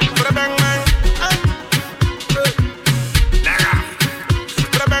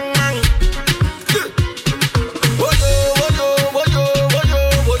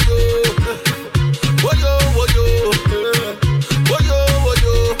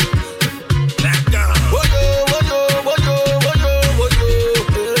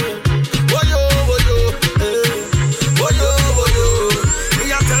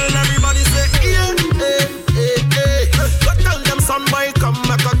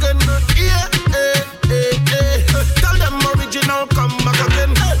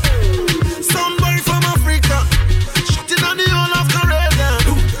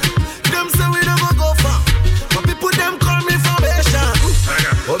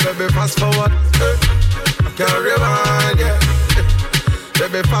 Fast forward, I can't rewind, yeah.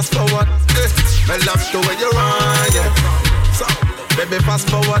 Baby, fast forward, I love the way you run, yeah. So, baby, fast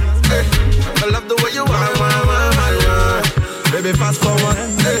forward, I love the way you run. Baby, fast forward,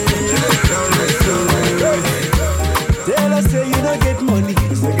 Tell us say you don't get money.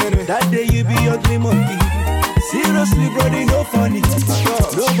 That day you be ugly monkey. Seriously, brother, no funny.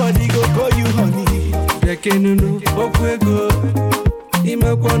 Nobody go call you honey. They can't know, Okwego.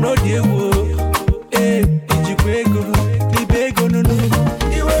 Imekwa no diewo, ijikwego, libego no.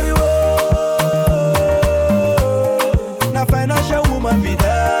 Iweriwo, na financial woman be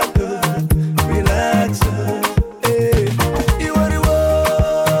that, relax, Iweriwo,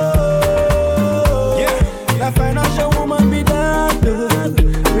 na financial woman be that,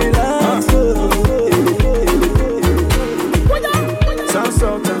 relax,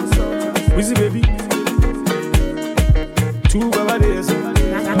 Sound, Wizzy baby. Two Baba days.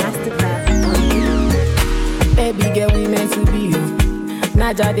 Baby girl, we meant to be.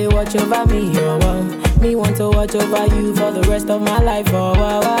 Naja, they watch over me. Oh, wow. Me want to watch over you for the rest of my life. Oh,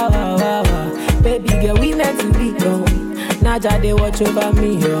 wow, wow, wow, wow, wow. Baby girl, we meant to be. Oh. Naja, they watch over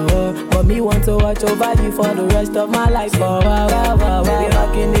me. Oh, but me want to watch over you for the rest of my life. Oh, wow, wow, wow, wow. Baby,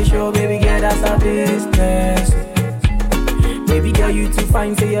 rock in the show, baby girl, that's our business. Baby girl, you too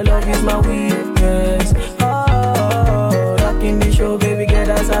fine, say your love is my weakness. In the show, baby girl,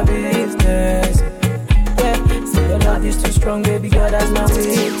 that's our business. Yeah, say your love is too strong, baby girl, that's my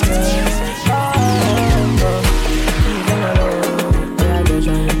weakness.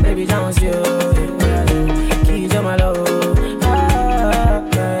 Baby, don't you? Keys on my low.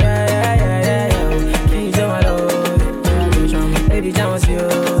 Keys on my low. Baby, don't you?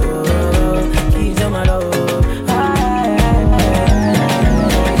 Keys on my low.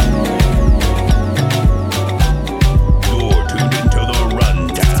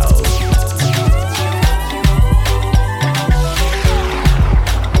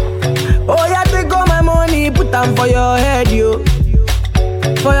 Time for your head, yo.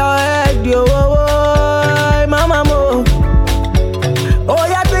 For your head, yo. Oh, oh, mama, mo. Oh,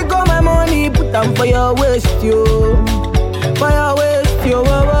 yeah, take all my money, put them for your waist, yo. For your waist, yo.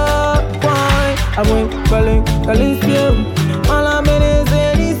 Oh, oh, fine. I went calling still. All I'm in is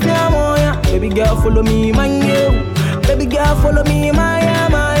this moya. Baby girl, follow me, my you. Baby girl, follow me, my.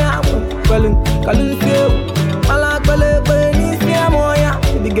 Calling still. All I'm calling this moya.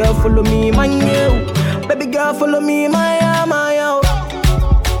 Baby girl, follow me, my you. Baby girl, follow me, my.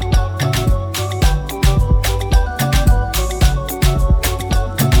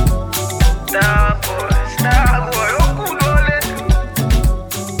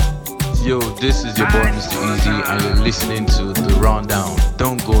 Yo, this is your boy Mr. Easy, and you're listening to The Rundown.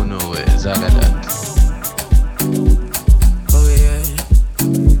 Don't go nowhere, Zagadat. Oh yeah,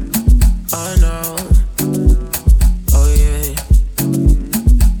 oh no, oh yeah.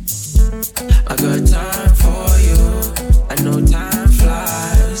 I got time for you, I know time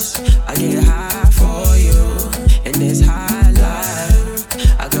flies. I get high for you, in this high life.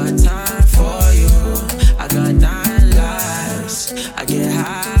 I got time for you, I got 9 lives. I get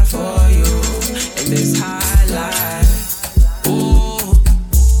high for you, in this high life. Ooh,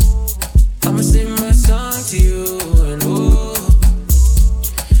 I'ma sing my song to you, and ooh,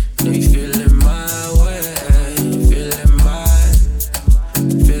 know you feeling my way, feeling my way,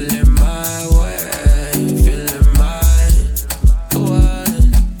 feeling my way.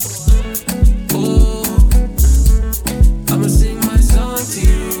 Ooh, I'ma sing my song to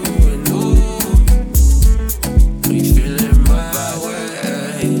you, and ooh, know you feeling my way,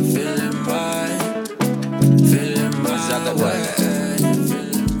 feeling my way.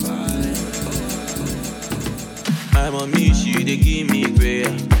 I'm on me, she they give me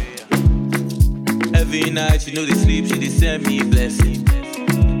prayer. Every night she know they sleep, she they send me blessing.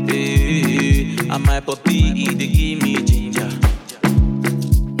 Hey, and my puppy, they give me ginger.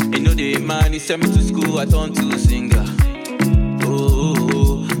 You know the man, he sent me to school, I turned to a singer.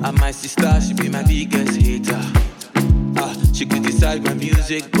 Oh, and my sister, she be my biggest hater. She criticize my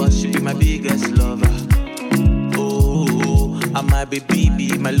music, but she be my biggest lover. Oh, and my baby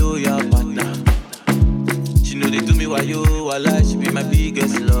be my loyal partner. She know they do me while I lie, she be my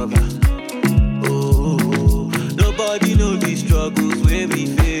biggest lover. Oh, nobody know the struggles where we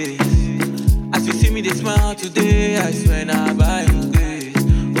face. As you see me, they smile today, I swear now by His grace.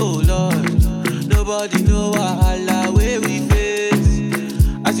 Oh Lord, nobody know wahala where we face.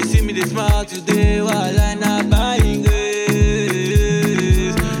 As you see me, they smile today, while I not by His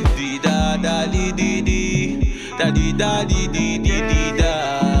grace. Di da da di di di, da di da di di di di da.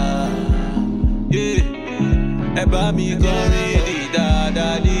 Yeah. Eba mi kọrin di da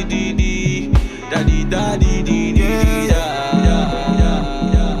da di di di, da di da di di di da.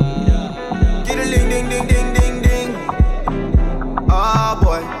 Ding ding ding ding ding ding. Ah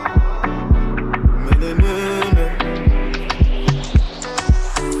boy.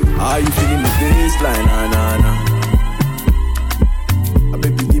 Are you feeling the baseline? Na na na.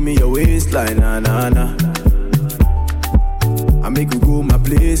 Baby, give me your waistline. Na na na. I make you go my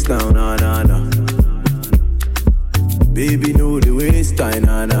place now. Na na na. Baby, know the waste time,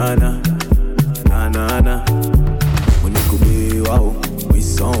 na na na, na na na. When you go be wow, we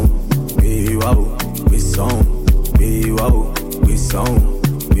song, be wow, we song, be wow, we song,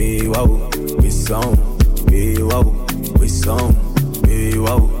 be wow, we song, be wow, we song, be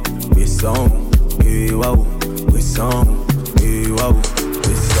wow, we song, be wow, we song, be wow,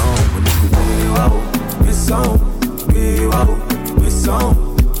 we song. When you go be wow, we song, be wow, we song,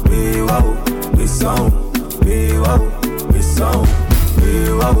 be wow, we song, be wow. We song,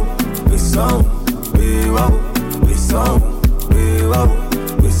 we wow, we song, we wow, we song, we wow,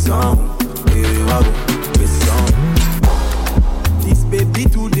 we song, we wow, we song. This baby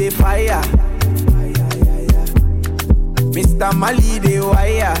today fire, Mr. Mali the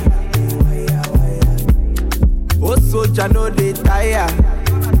wire. Oh soldier no they tire.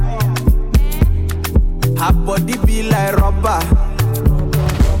 Her body be like rubber.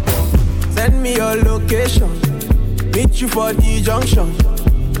 Send me your location. Meet you for the junction,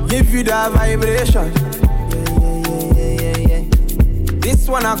 give you that vibration. Yeah. This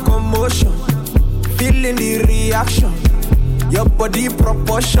one a commotion, feeling the reaction. Your body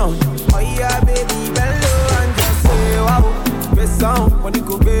proportion. Oh yeah, baby, bend low and just say wow. We sound, when you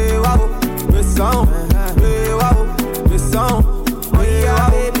go be wow. We sound, be wow. We sound, oh yeah,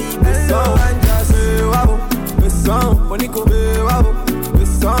 baby, bend low and just say wow. We sound, when you go be wow. We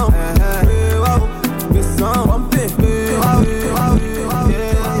sound, be wow. We sound.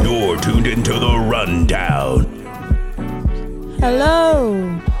 You're tuned into The Rundown.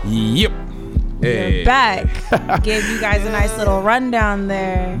 Hello. Yep. We're back. Gave you guys a nice little rundown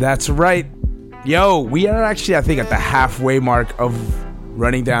there. That's right. Yo, we are actually, I think, at the halfway mark of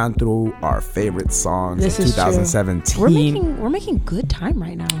running down through our favorite songs This of is 2017. True. We're making good time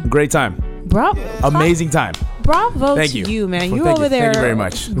right now. Great time. Amazing time. Bravo Thank to you. you, man. Well, You thank over you. there Thank you very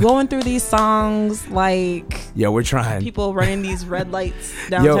much. going through these songs like Yeah, we're trying. people running these red lights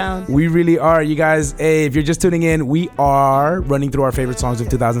downtown. Yo, we really are. You guys, hey, if you're just tuning in, we are running through our favorite songs of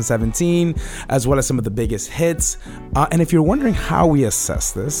 2017, as well as some of the biggest hits. And if you're wondering how we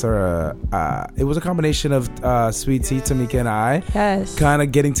assess this, or it was a combination of Swee-T, Tamika, and I kind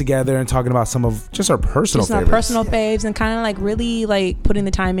of getting together and talking about some of just our personal favorites. Our personal faves, and kind of like really like putting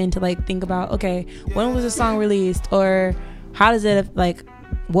the time in to like think about, okay, when was the song released, or how does it like,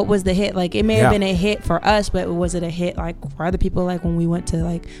 what was the hit? Like, it may have been a hit for us, but was it a hit like for other people? Like when we went to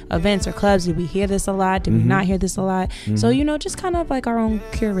like events or clubs, did we hear this a lot? Did we not hear this a lot? So, you know, just kind of like our own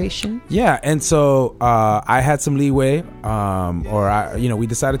curation. Yeah. And so I had some leeway, we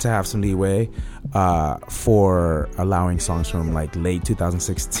decided to have some leeway for allowing songs from like late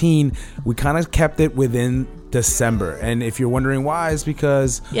 2016. We kind of kept it within December, and if you're wondering why, it's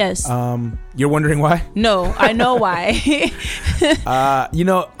because you're wondering why? No, I know why.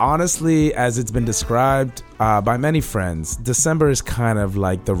 Honestly, as it's been described by many friends, December is kind of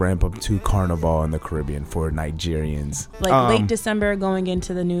like the ramp up to Carnival in the Caribbean for Nigerians. Like late December going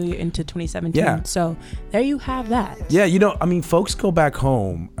into the new year, into 2017. Yeah. So there you have that. Yeah, folks go back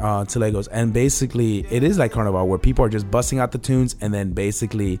home to Lagos, and basically it is like Carnival, where people are just busting out the tunes, and then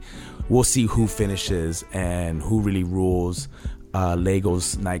basically we'll see who finishes and who really rules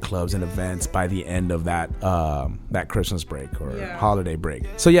Lagos nightclubs and events by the end of that Christmas break or holiday break.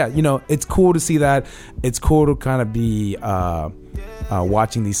 So it's cool to see that. It's cool to kind of be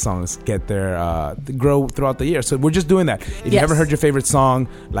watching these songs get their grow throughout the year. So we're just doing that. If you haven't heard your favorite song,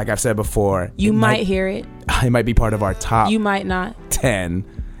 like I've said before, you might hear it. It might be part of our top. You might not. 10.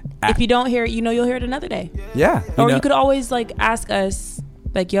 If you don't hear it, you'll hear it another day. Yeah. You could always like ask us,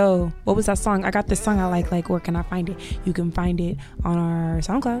 like, yo, what was that song? I got this song I like where can I find it? You can find it on our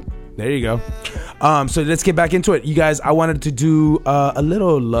SoundCloud. There you go. So let's get back into it. You guys, I wanted to do show a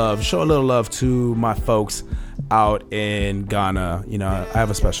little love to my folks out in Ghana. I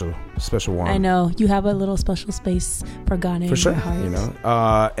have a special one. I know you have a little special space for Ghana for sure. Your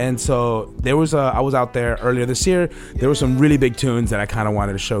heart. And so there was I was out there earlier this year. There were some really big tunes that I kind of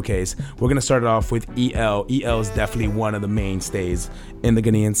wanted to showcase. We're gonna start it off with EL. EL is definitely one of the mainstays in the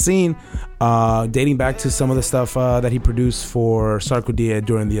Ghanaian scene, dating back to some of the stuff that he produced for Sarkodie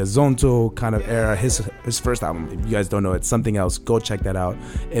during the Azonto kind of era. His first album, if you guys don't know, it's Something Else. Go check that out.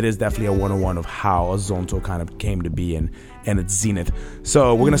 It is definitely a 101 of how Azonto kind of came to be and its zenith.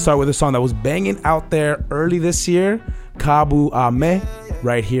 So we're gonna start with a song that was banging out there early this year, Kabu Ame,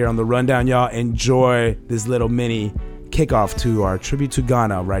 right here on the Rundown. Y'all enjoy this little mini kickoff to our tribute to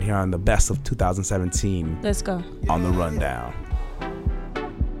Ghana right here on the best of 2017. Let's go on the Rundown.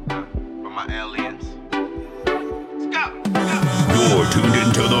 You're tuned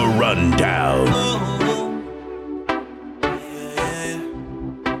into the Rundown.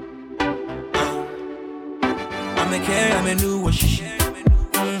 I'm a care, I'm a new wash.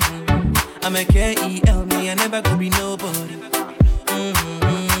 I'm a care, EL me, I never could be nobody.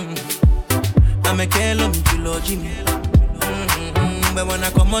 I'm a care, love me, you love Jimmy. But when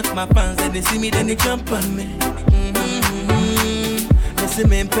I come out my fans, and they see me, then they jump on me. They say,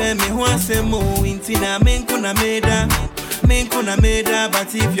 me pay me, who I say, mo, intina, men kuna meda.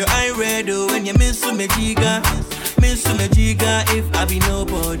 But if your eye red, when you miss me jiga, if I be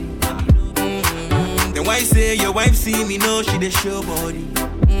nobody. Then why say your wife see me, no, she the show body.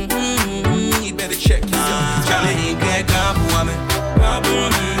 You better check yourself. Charlie, get Kabu Ame.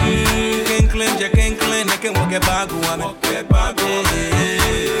 Can't claim, I can walk a bag woman. Get Kabu Ame.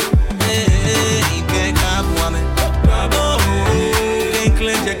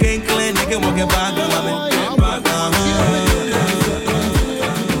 Can't claim, I can walk a bag woman.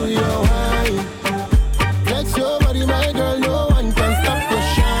 Flex your body, my girl, no one can stop your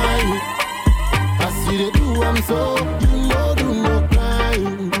shine. I see they do, I'm so, do no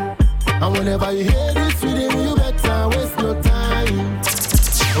crime. And whenever you hear this rhythm, you better waste no time.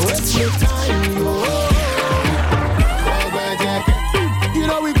 Waste no time, yo. You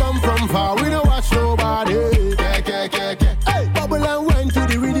know we come from far, we don't watch nobody. Hey, bubble and wine to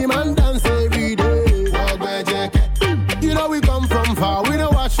the rhythm and dance every day. You know we come from far, we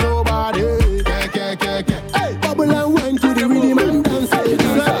don't watch nobody. Hey, bubble and wine to the rhythm and dance every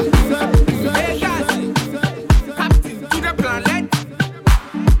day. Hey guys, Captain to the planet.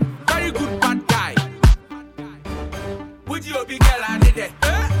 Very good bad guy.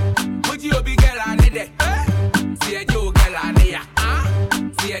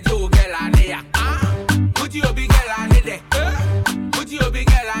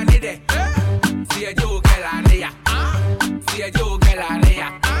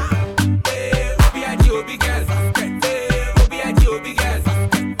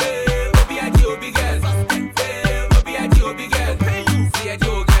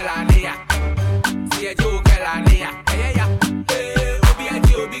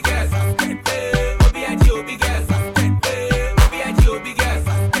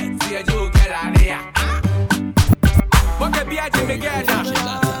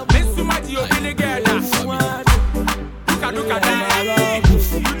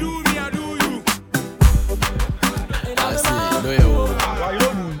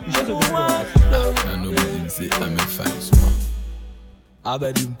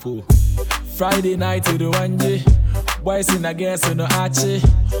 Abedimpo. Friday night to the one day. Boys in a guess no ache.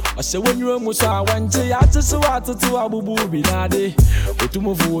 I say when you almost saw one day, I just saw to Abubu Binade.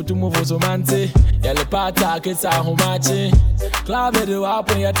 Otumovo so mante. Yellow pata gets a homache. Club it up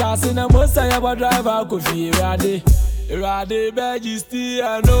when you're tossing a most I ever drive out coffee. Rade Begisty,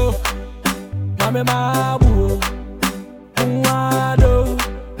 I know. Mame Mabu. Wado.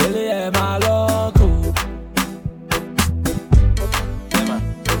 Really, my loco.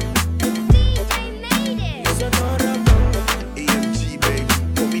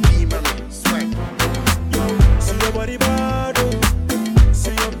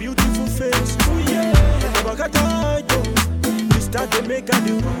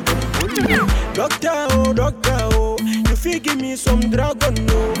 Doctor, oh, you feel give me some dragon,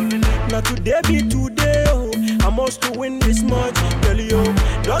 no. Not today be today, oh. I must to win this match, tell you.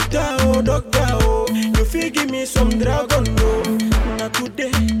 Doctor, oh, you feel give me some dragon, no. Not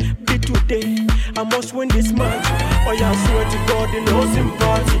today be today, I must win this match. Oh, yeah, I swear to God, no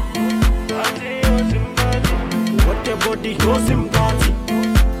sympathy. What your body, no sympathy.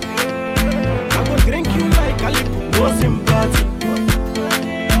 I will drink you like Calico, no sympathy.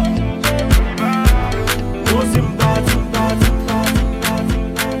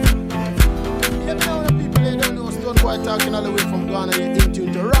 Talking all the way from Ghana, you in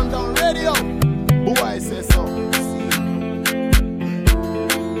tune to Rundown Radio. Boy, say so.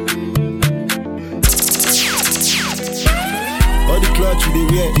 All the clothes you dey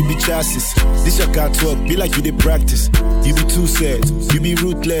wear, you be chassis. This your car talk, be like you dey practice. You be too sad, you be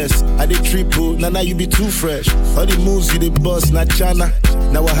ruthless. I dey triple, now you be too fresh. All the moves you dey bust, na chana.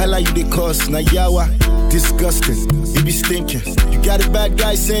 Now wahala you dey cause, na yawa. Disgusting, you be stinking. You got a bad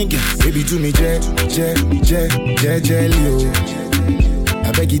guy singing. Baby, do me jelly, oh.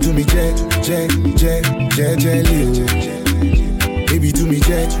 I beg you, do me jelly, oh. Baby, do me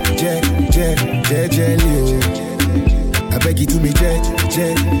jelly, oh. I beg you, do me jelly,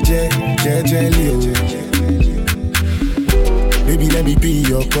 oh. Baby, let me be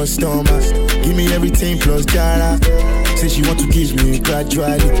your customer. Give me everything plus jara. Say she want to kiss me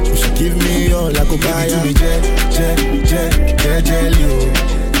gradually, so she give me all I go buy. Baby, do me jelly, oh.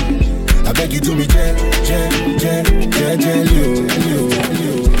 I beg you, do me jelly, oh.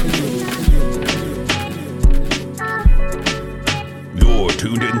 You're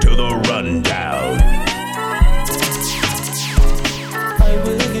tuned into the Rundown. I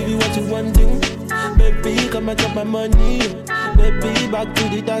will give you what you want, baby. Come and get my money, baby. Back to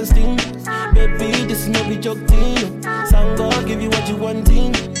the dance thing, baby. This is no be joke thing. Sang God give you what you want,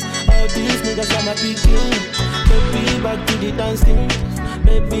 all these niggas are my picking, baby. Back to the dance thing,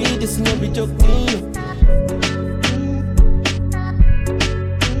 baby. This is no be joke thing.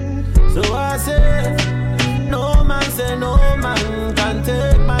 So I say, no man can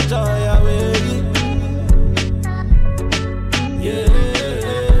take my joy away. Yeah,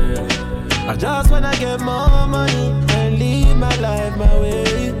 I just wanna get more money and live my life my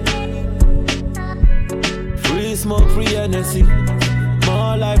way. Free smoke, free energy,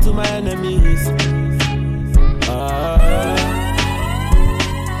 more life to my enemies.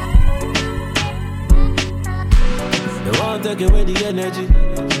 They won't take away the energy.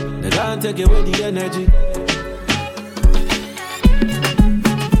 They can't take away the energy.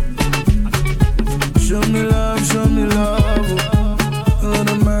 Show me love, oh, Lord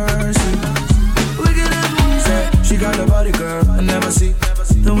of mercy. Wicked and say, she got a body, girl, I never see.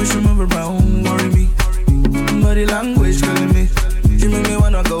 Don't wish you move around, worry me. Body language killing me. She make me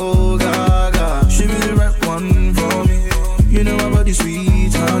wanna go gaga. She be the right one for me. You know her body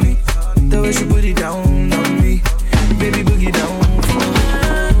sweet, honey. The way she put it down on me. Baby, boogie down for me.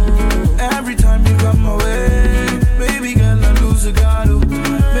 Every time you come my way, baby girl, I lose a guard.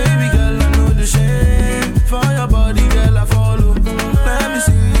 Baby girl, I know the shame. For your body, girl, I follow. Let me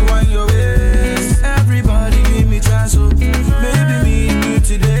see you on your waist. Everybody give me chance, so maybe me and you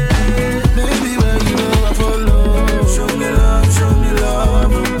today. Baby, where you go, I follow. Show me love,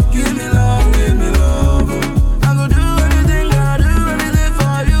 give me love, give me love. I go do anything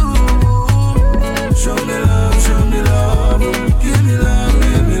for you. Show me love, give me love,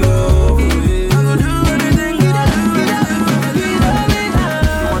 give me love. I go do anything for you.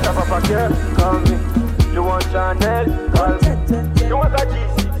 You want a Papa girl? Call me. You want Chanel? Call me. You want a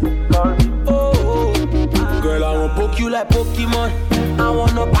G6? Call me. Oh, girl, I wanna poke you like Pokemon. I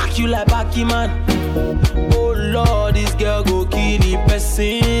wanna pack you like Pac-Man. Oh Lord, this girl go kill the person,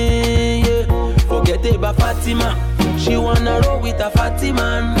 yeah. Forget about Fatima. She wanna roll with a fatty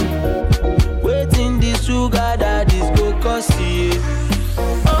man. Waiting this sugar daddy's go cost you.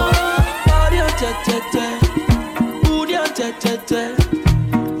 Oh, body on che che che, booty on che che che.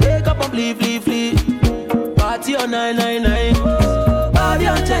 flee. Party on 999. Party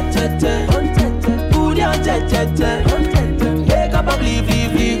on jet. Booty on jet. Wake up and flee.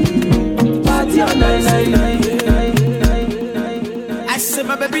 Party on 999. I said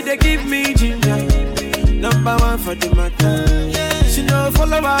my baby they give me ginger. Number one for the matter. She no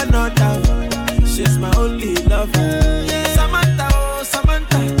follow another. She's my only lover. Samantha, oh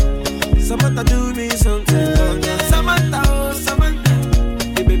Samantha, do me something. Samantha, oh Samantha,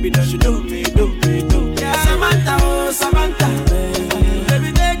 hey, baby, don't you do me. Samantha, oh Samantha,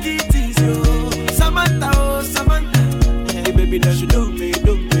 baby, take it easy. Samantha, oh Samantha, hey, baby, don't you do me.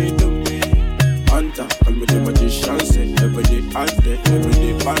 Hunter, call me the magician, say every day hunter, every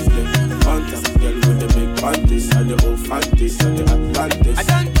day panther. Hunter, girl with the big panties and the old fancies and the Atlantis. I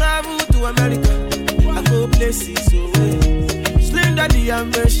don't travel to America, I go places away. Slim daddy,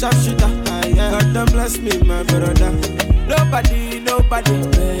 I'm a sharpshooter. God don't bless me, my brother. Nobody know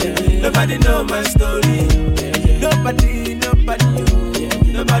my story.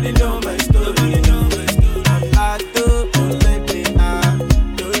 Nobody know my story. I'm hard to, don't let me out.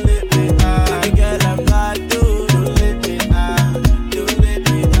 Baby girl, I'm hard to, don't let me out.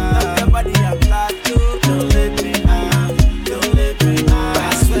 Nobody, I'm hard to, don't let me out. I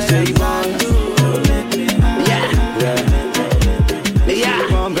swear I'm hard to, don't let me out. Yeah.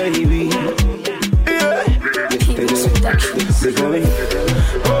 Come on, baby.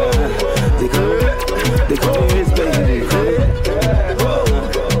 They call me Rich, baby.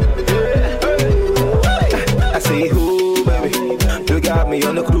 I say, who, baby? You got me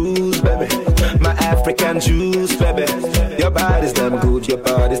on the cruise, baby. My African juice, baby. Your body's damn good,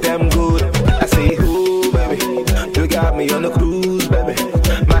 I say, who, baby? You got me on the cruise, baby.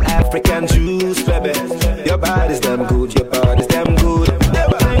 My African juice, baby. Your body's damn good, I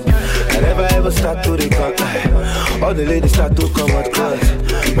never ever start to record. All the ladies start to come out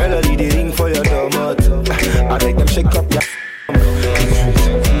close. Melody they ring for your domot. I make them shake up your.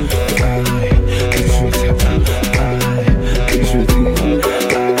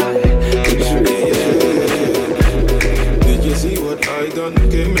 Did you see what I done?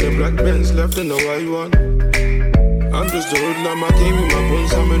 Came in the black Benz, left in the white one. I'm just a hoodlum, I came in my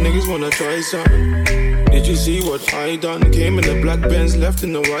buns, some niggas wanna try something. Did you see what I done? Came in the black Benz, left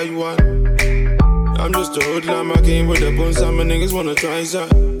in the white one. I'm just a hoodlum, I came with the buns, some niggas wanna try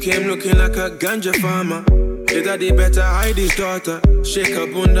something. Came looking like a ganja farmer. Hey daddy better hide his daughter. Shake her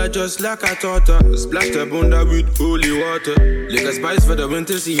bunda just like I taught her. Splash the bunda with holy water. Liquor spice for the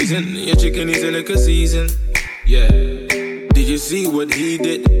winter season. Your chicken is a liquor season. Yeah. Did you see what he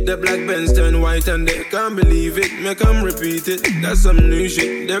did? The black Benz turned white and they can't believe it. Make them repeat it. That's some new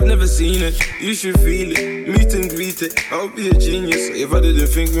shit. They've never seen it. You should feel it. Meet and greet it. I'll be a genius if I didn't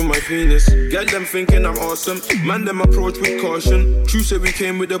think with my penis. Get them thinking I'm awesome. Man them approach with caution. True say we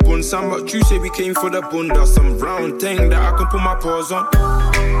came with the bun sam, but true say we came for the bunda. Some round thing that I can put my paws on.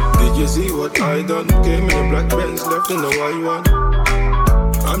 Did you see what I done? Came in the black Benz, left in the white one.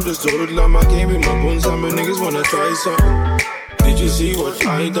 I'm just a hoodlum, I came with my buns, some niggas wanna try something. Did you see what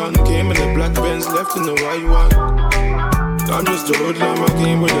I done? Came in the black Benz, left in the white one. I'm just a hoodlum, I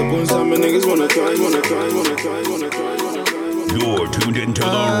came with the buns, some niggas wanna try. You're tuned into the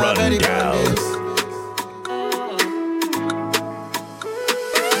Rundown.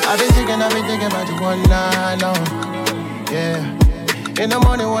 I've been thinking about you all night long. Yeah. In the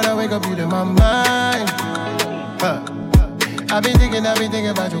morning when I wake up, you in my mind. I've been thinking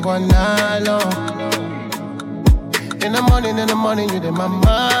about you all night long. In the morning, you in my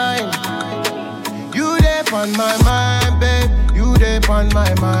mind. You there on my mind, babe. You there on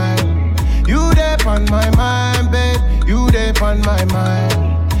my mind. You there on my mind, babe. You there on my mind.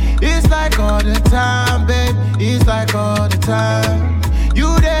 It's like all the time, babe. It's like all the time.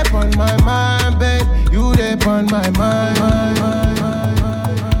 You there on my mind, babe. You there on my mind.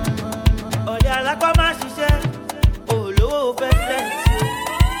 Oh, yeah, like what man she said. Oh, low percent.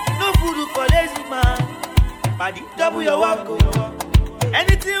 No food for lazy man. Body double your work.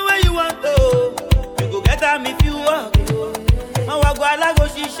 Anything where you want to, you go get them if you want.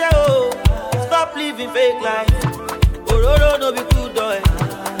 Stop living fake life. Ororo no be good boy.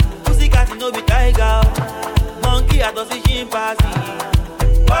 Pussycat no be tiger. Monkey I don't see chimpanzee.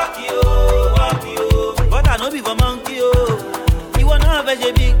 Walk you. But I no be for monkey oh. You wanna have a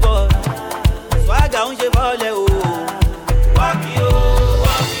big boy. Swagger on je vole oh. Walk you.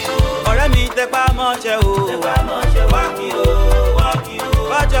 Ọ̀rẹ́ mi tẹpá mọ́ṣẹ́ o. Walk you.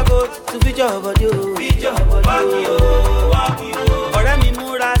 Watch your coat to feed your body oh. Walk you. Ọ̀rẹ́ mi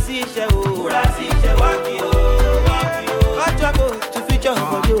múra sí iṣẹ́ o. Walk you. Watch your coat to feed your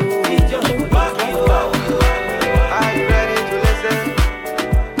body oh. Walk you. Are you ready to listen?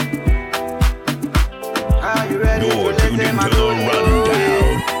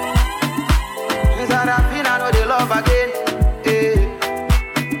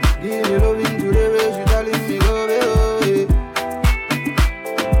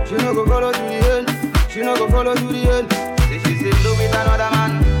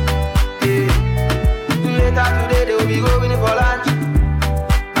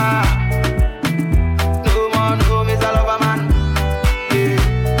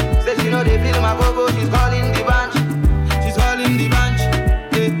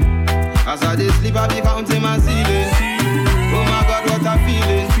 As I dey sleep, I be counting my ceiling. Oh my God, what a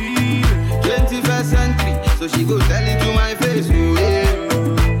feeling. 21st century, so she go tell it to my face. Oh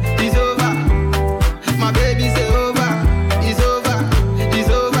yeah, it's over. My baby say over. It's over. It's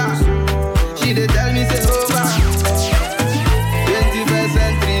over. She dey tell me say over. 21st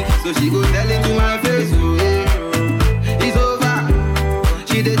century, so she go tell it to my face. Oh yeah, it's over.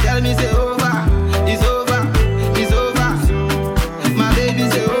 She dey tell me say over. It's over. It's over. My baby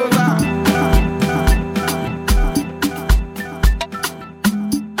say over.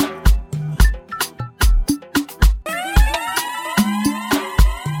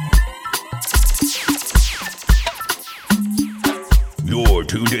 You're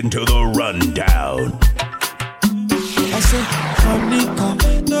tuned into the rundown. I say, honey, come,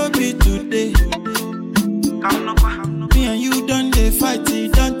 no be today. Me and you done dey fight,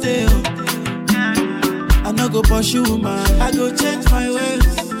 it don't tell. I no go pursue man, I go change my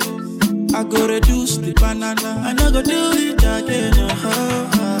ways. I go reduce the banana, I no go do it again.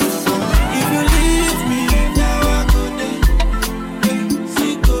 If you leave me, now I go there.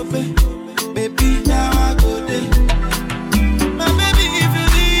 See, go, baby, now I go there. My baby, if you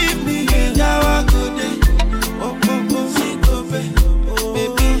leave me, now I go there. Oh, see, go,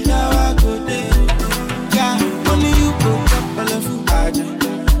 baby, now I go there. Yeah, only you go up a level,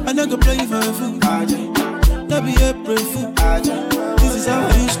 I no go play you for a fool, no be April fool, this is how I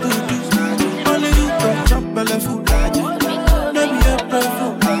used to do. Only you go drop a level, no be April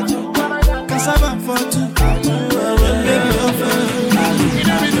fool, cassava for two, baby,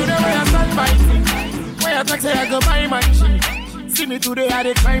 when I talk, say I go buy my machine. See me today, I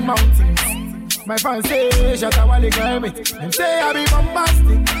dey climb mountains. My fans say, shut up while they climb it. Them say I be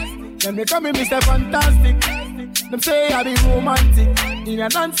bombastic. Then they call me Mr. Fantastic. Them say I be romantic. In a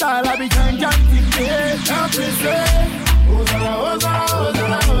dance hall, I be gigantic. Yeah, help me say, Ozara, Ozara,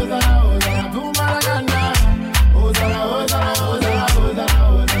 Ozara, Ozara, Ozara, do Maragana. Ozara, Ozara, Ozara, Ozara,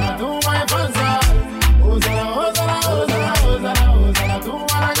 Ozara, do my fansa. Ozara, Ozara, Ozara, Ozara, Ozara, do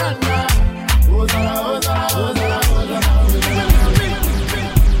Maragana. Ozara, Ozara, Ozara, Ozara, Ozara.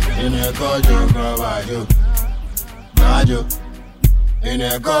 In a kojo kravajo, najo. In a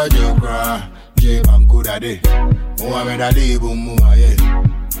kojo kra, je bankuda de. Muhammad Ali bumu aye.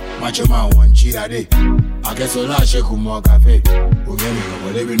 Macho man one cheetah de. I guess all I shake more cafe. Ugemi go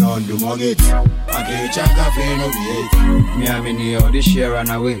living on the mortgage. I can't check cafe no be it. Me I mean all this share run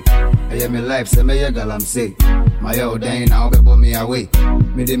away. I am my life say me ya girl I'm say. My old day now be blow me away.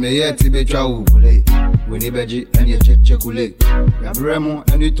 Me de me yet be try ukule. We ni beji any check kule. Ya bremo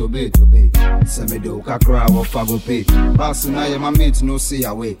any to be. Say me do kakra wo fago pay. Pass na ya my mate no see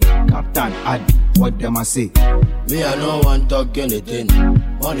away. Captain Ad what them I say. Me I no want talk anything.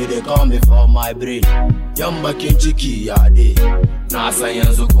 Money they call me for my brain. Yamba kinchiki ya de. Na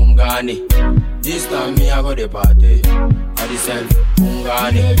sayanzo kungani. This time me I go the party. I the self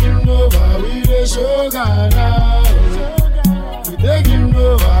kungani. Taking over, we the shogana. We taking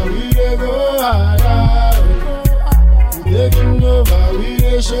over, we the go hard. We taking over, we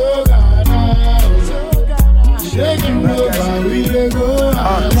the shogana. Taking over, we the go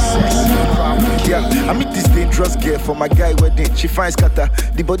hard. I meet this dangerous girl for my guy wedding. She finds scatter,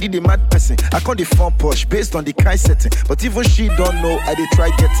 the body the mad person. I call the phone push based on the kind setting. But even she don't know, I dey try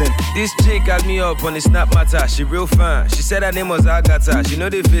getting. This chick got me up on the snap matter. She real fine. She said her name was Agatha. She know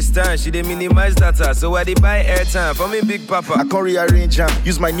the FaceTime. She dey minimize data. So I dey buy airtime for me big papa. I can't rearrange them,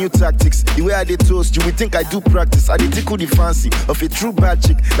 use my new tactics. The way I dey toast, you would think I do practice. I dey tickle the fancy of a true bad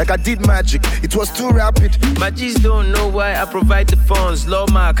chick, like I did magic. It was too rapid. My G's don't know why I provide the funds.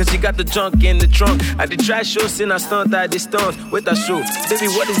 Lawma, cause she got the junk in the trunk. I did try show, sin I stunt, I did stunt. Wait a show, baby,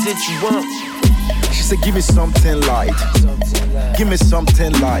 what is it you want? She said, give me something light. Give me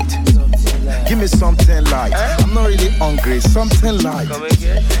something light. Give me something light. I'm not really hungry, something light.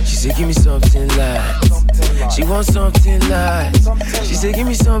 She said, give me something light. She wants something light. She said, give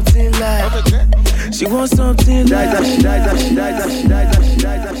me something light. She wants something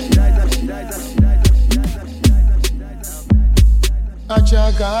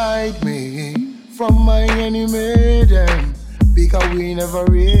Acha guide me from my enemy them, because we never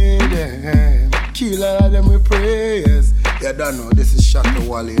read them. Kill all of them with prayers. Yeah, don't know. This is Shatta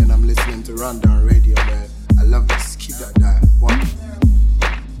Wally and I'm listening to Rundown Radio, man. I love this. Keep that down. One.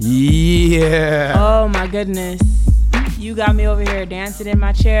 Yeah. Oh my goodness. You got me over here dancing in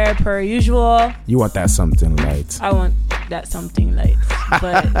my chair per usual. You want that something light. I want that something light.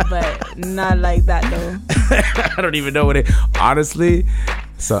 But not like that though. I don't even know what it honestly.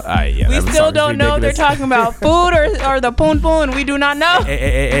 So yeah, we still don't know if they're talking about food or the poon poon. We do not know.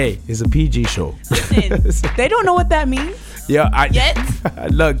 Hey, it's a PG show. Listen, they don't know what that means.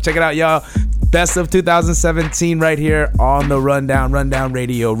 Look, check it out, y'all. Best of 2017 right here on the Rundown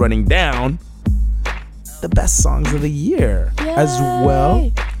Radio, running down the best songs of the year. Yay. As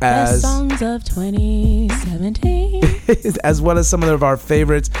well as best songs of 2017. as well as some of our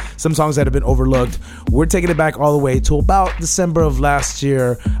favorites, some songs that have been overlooked. We're taking it back all the way to about December of last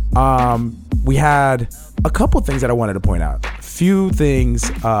year. We had a couple things that I wanted to point out. Few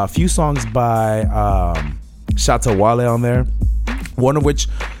songs by Shatta Wale on there. One of which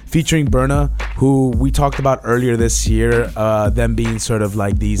featuring Burna, who we talked about earlier this year, them being sort of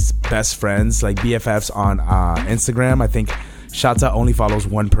like these best friends, like BFFs on Instagram. I think Shatta only follows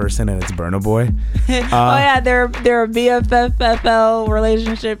one person, and it's Burna Boy. They're a BFFFL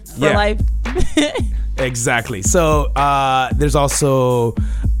relationship for life. Exactly. So there's also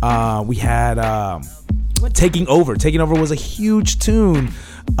we had Taking Over. Taking Over was a huge tune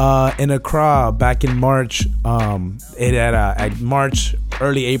in Accra back in March. It had at March,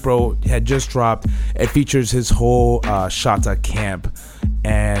 early April, had just dropped. It features his whole Shatta camp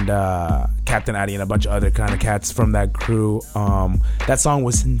and Captain Addy and a bunch of other kind of cats from that crew. That song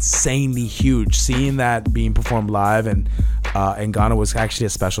was insanely huge. Seeing that being performed live and in Ghana was actually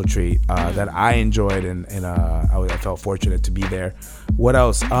a special treat that I enjoyed, and I felt fortunate to be there. What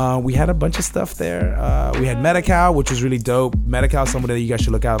else? We had a bunch of stuff there. We had Medi-Cal, which was really dope. Medi-Cal, somebody that you guys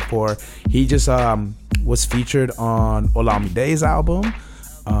should look out for. He just was featured on Olamide's album.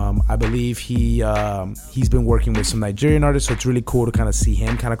 I believe he's been working with some Nigerian artists, so it's really cool to kind of see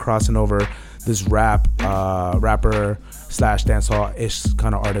him kind of crossing over this rapper / dancehall-ish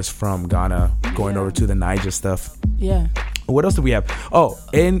kind of artist from Ghana going over to the Niger stuff. Yeah. What else do we have? Oh,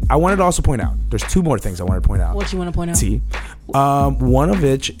 and I wanted to also point out, there's two more things I wanted to point out. What you want to point out? T. One of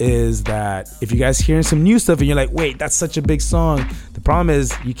which is that if you guys hearing some new stuff and you're like, wait, that's such a big song, the problem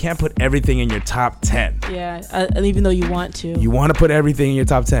is you can't put everything in your top 10. Yeah, even though you want to. You want to put everything in your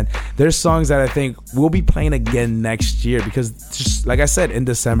top 10. There's songs that I think we'll be playing again next year because, just like I said, in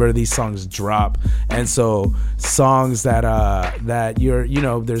December, these songs drop. And so songs that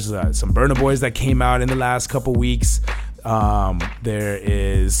there's some Burna Boys that came out in the last couple weeks. There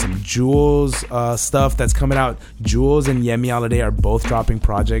is some Jules stuff that's coming out. Jules and Yemi Alade are both dropping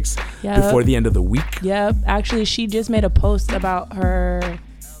projects before the end of the week. Yep. Actually, she just made a post about her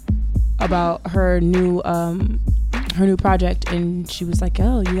new project, and she was like,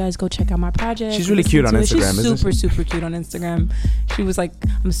 "Oh, you guys go check out my project." She's really cute on Instagram. She's super cute on Instagram. She was like,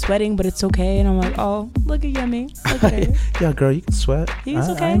 "I'm sweating, but it's okay," and I'm like, "Oh, look at Yemi. Look at her. Yeah, girl, you can sweat. He's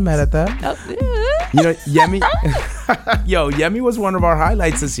okay. I ain't mad at that." Yemi. Yemi was one of our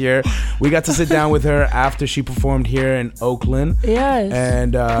highlights this year. We got to sit down with her after she performed here in Oakland. Yes.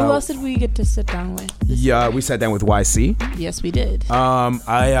 And who else did we get to sit down with? Yeah, we sat down with YC. Yes, we did.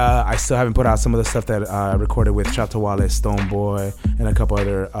 I still haven't put out some of the stuff that I recorded with Shatta Wale, Stoneboy, and a couple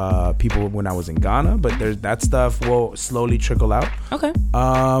other people when I was in Ghana. But that stuff will slowly trickle out. Okay.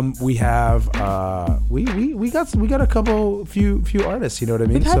 We have we got a few artists. You know what I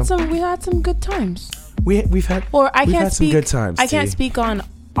mean? We had some good times. We've had some good times. I can't speak on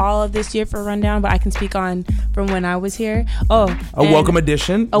all of this year for Rundown, but I can speak on from when I was here. A welcome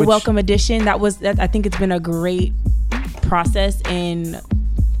edition. Welcome edition. That I think it's been a great process in,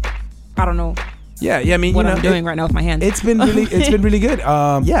 I don't know. Yeah. I mean, what I'm doing right now with my hands. It's been really good.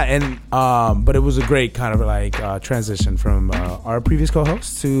 But it was a great kind of like transition from our previous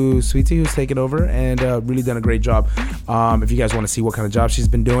co-host to Swee-T, who's taken over and really done a great job. If you guys want to see what kind of job she's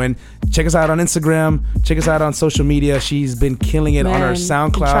been doing, check us out on Instagram. Check us out on social media. She's been killing it on our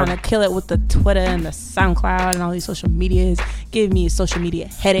SoundCloud. Trying to kill it with the Twitter and the SoundCloud and all these social medias. Give me social media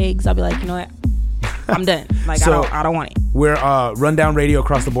headaches. I'll be like, you know what? I'm done. Like, I don't want it. We're Rundown Radio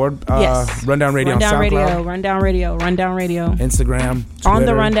across the board. Yes. Rundown Radio on SoundCloud. Rundown Radio. Instagram. Twitter. On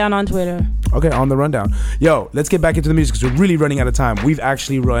the Rundown on Twitter. Okay, on the Rundown. Yo, let's get back into the music because we're really running out of time. We've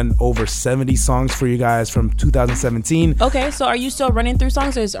actually run over 70 songs for you guys from 2017. Okay, so are you still running through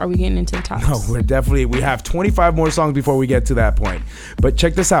songs or are we getting into the tops? No, we have 25 more songs before we get to that point. But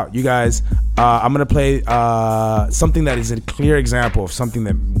check this out, you guys. I'm going to play something that is a clear example of something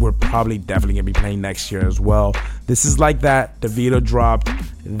that we're probably definitely going to be playing next year as well. This is Like That. Davido dropped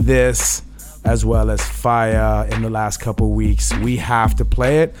this as well as Fire in the last couple weeks. We have to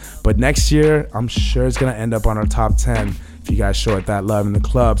play it, but next year I'm sure it's gonna end up on our top 10 if you guys show it that love in the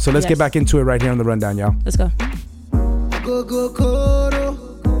club. So let's get back into it right here on the Rundown, y'all. Let's go. I go Koro,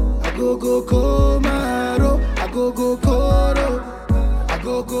 I go Komaro, I go Koro, I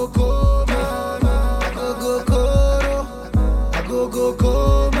go Komaro, I go Koro, I go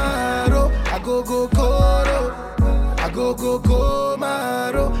Komaro, I go Koro, I go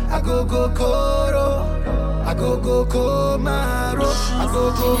Komaro, I go Koro, I go Komaro. I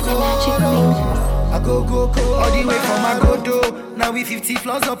go all the way from Agodo. Now we 50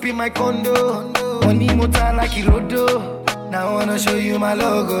 floors up in my condo. Money motor like Irodo. Now I wanna show you my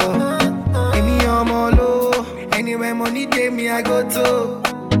logo. Give me your molo. Anywhere money day me I go to.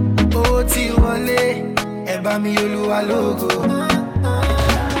 Oti wale. Eba mi Oluwa logo.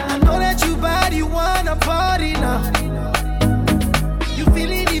 I know that you bad, you wanna party now. You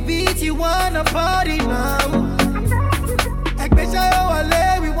feeling the beat, you wanna party now.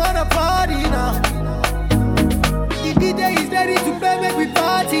 We wanna party now. The DJ is ready to play, make we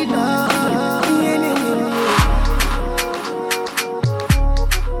party now.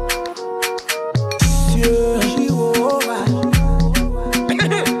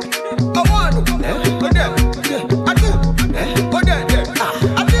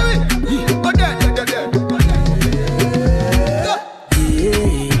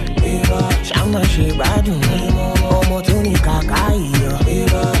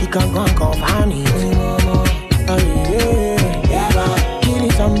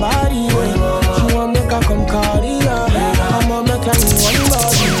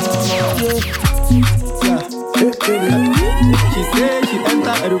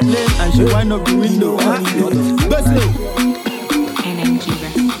 She wind up the window. Best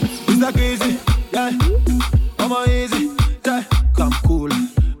is that crazy? Yeah, I'm on easy. Yeah, come cool.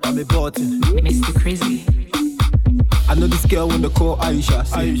 I'm a button. Mr. Crazy. I know this girl when they call Aisha.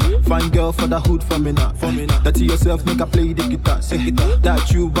 Fine girl for the hood for me now. That to yourself make her play the guitar. Say guitar.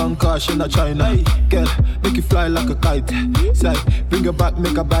 That you bank cash in the China. Girl, make it fly like a kite. Say, bring her back,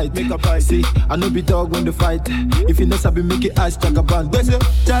 make her bite. See, I know be dog when they fight. If you know sabi make it ice like a band. Bless it,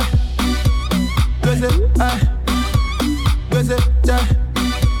 yeah. Bless it, bless it, yeah.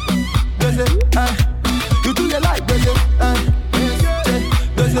 Bless it, you do your life, bless it,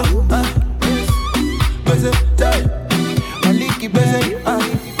 bless it, bless it, yeah. I lick it, bless it,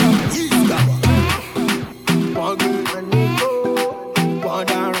 one good, one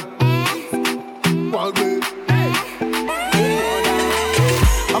down, one good.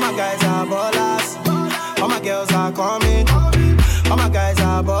 All my guys are ballers, all my girls are coming, all my guys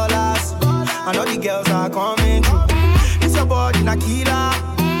are ballers. And all the girls are coming through. This your body na killer.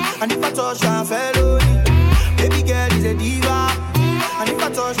 And if I touch you, felony. Baby girl is a diva. And if I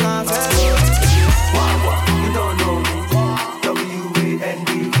touch you, felony. You don't know me.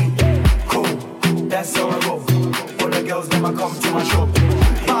 W-A-N-D-E. Cool, that's how I go. All the girls never come to my show.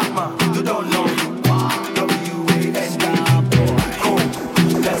 Batman, you don't know me. W-A-N-D-E. Cool,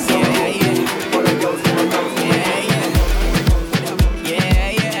 that's how I go. All the girls never come to my show.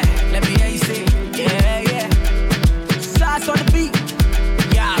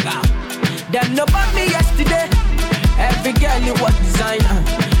 Them no bought me yesterday. Every girl you was designer.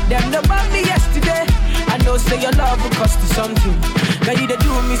 Them no bought me yesterday. I know say your love will cost you something. Girl you they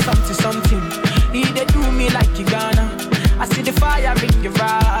do me something. You they do me like you gonna. I see the fire in your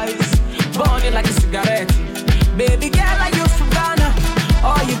eyes, burning like a cigarette. Baby girl are you from Ghana?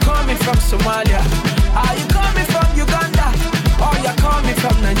 Or you coming from Somalia? Are you coming from Uganda? Or you coming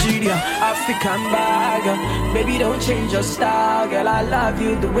from Nigeria? African bag. Baby don't change your style. Girl I love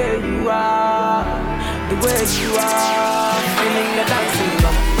you the way you are. The way you are. Feeling the dancing.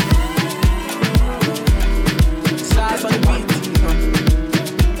 Stars on the beat.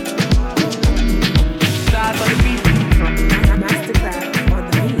 Stars on the beat. Masterclass on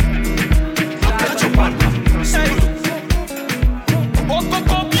the beat. Stars on the beat.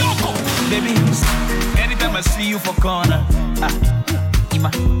 Baby, anytime I see you for corner,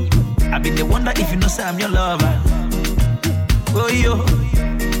 I be the wonder if you know say I'm your lover. Oh yo,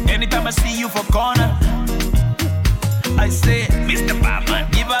 anytime I see you for corner, I say, Mr. Batman,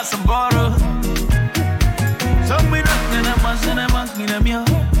 give us some borrow. Some me not gonna must and I must me them yo.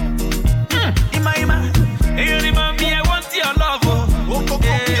 Ima, hey you remember me, I want your love.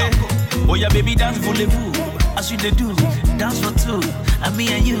 Oh yeah, baby, dance voulez-vous. As you they do, dance for two. And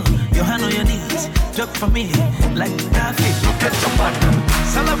me and you, your hand on your knees, talk for me like that. Get your partner.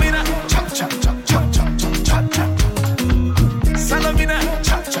 Salamina, chop, chop, chop, chop, chop, chop, chop, chop. Salamina,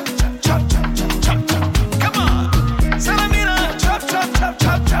 chop, chop, chop, chop, chop, chop, chop, chop. Come on, Salamina, chop, chop, chop,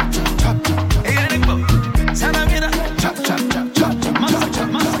 chop, chop, chop, chop. Hey, Anico, Salamina, chop, chop, chop, chop, chop, chop.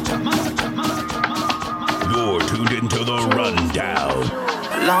 You're tuned into the rundown.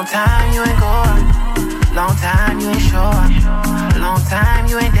 Long time you ain't go up. Long time you ain't show up. Long time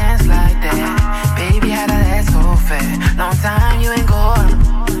you ain't dance like that. Baby, how that ass so fat. Long time you ain't go up.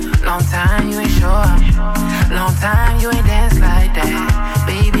 Long time you ain't show up. Long time you ain't dance like that.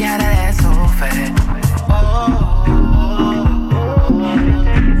 Baby, how that ass so fat. Oh, oh, oh,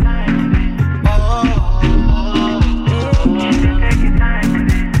 oh.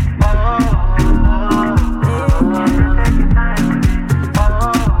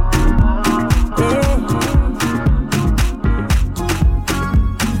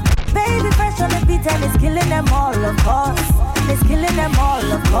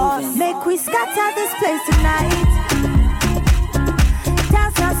 all of us. Make we scatter this place tonight.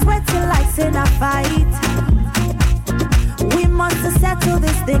 Dance and sweat till lights in a fight. We must settle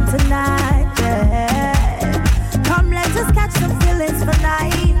this thing tonight. Yeah. Come, let us catch some feelings for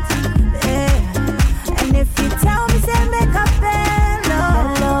night. Yeah. And if you tell me, say make a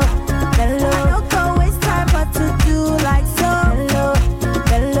bello. I don't go waste time, but to do like so.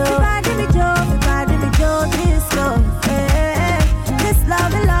 Everybody me Joe, this love. Yeah. This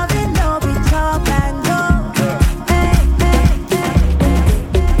love, no be chop and go. Hey.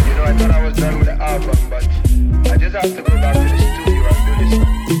 You know, I thought I was done with the album, but I just have to go back to the studio and do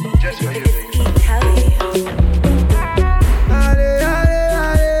this just for you, baby.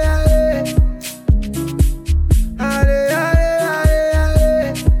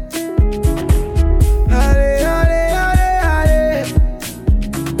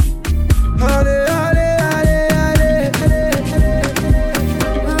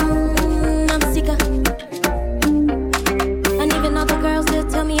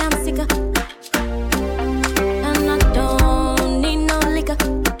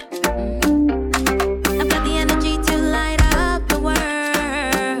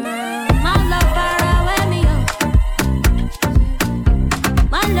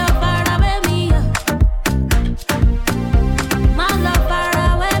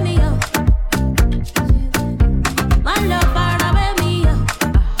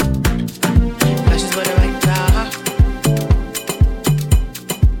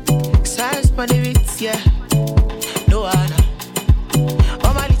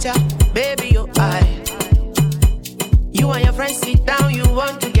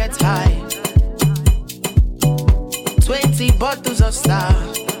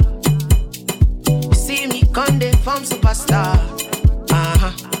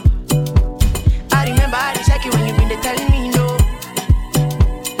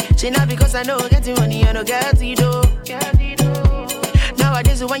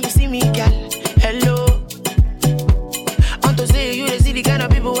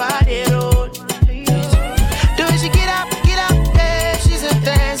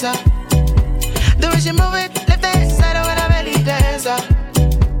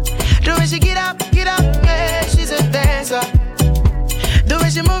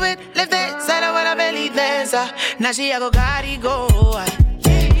 Now she a go carry go.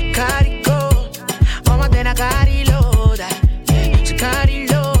 All my then I carry load. She carry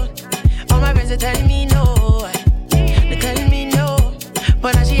load. All my friends they tell me no. They tell me no.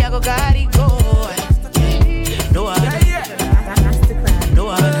 But now she a go carry go. No one. No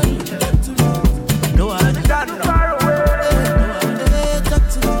one. No one.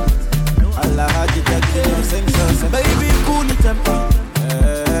 Allah had you take it, no sing so. Baby, cool the temper.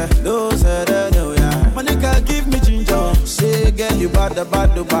 Those are the Monica, give me ginger. Say again, you bad,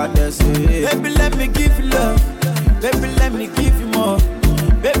 say. Baby, let me give you love. Baby, let me give you more.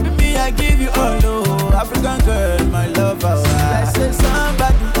 Baby, me, I give you all. Oh, African girl, my lover. I say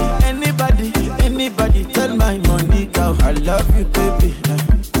somebody, anybody, tell my Monica, I love you, baby.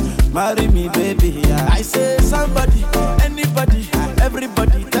 Marry me, baby. I say somebody, anybody,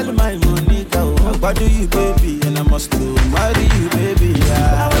 everybody, tell my Monica, oh, what do you, baby? And I must marry you, baby.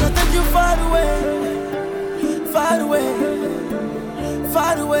 I wanna take you far away, far away,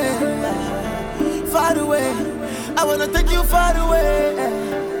 far away, far away. I wanna take you far away,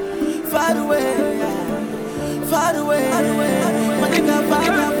 far away, far away. Monica, far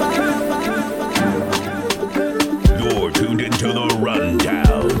away. You're tuned into the rundown.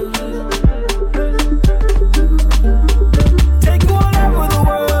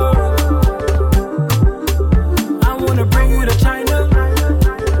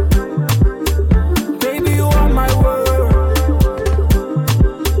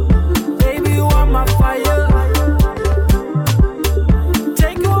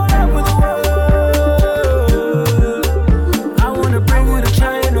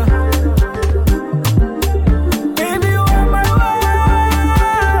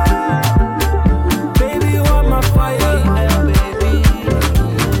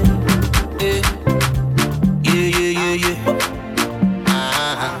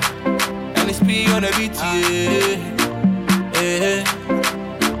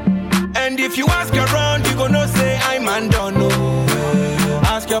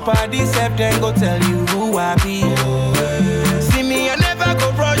 Then go tell you who I be. See me, I never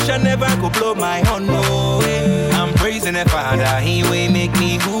go rush, I never go blow my horn, no way. I'm praising the Father, He will make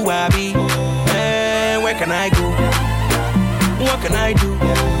me who I be. Where can I go? What can I do?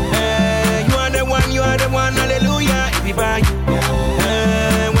 You are the one, hallelujah. If you buy you,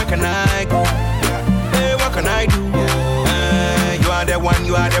 where can I go? What can I do? You are the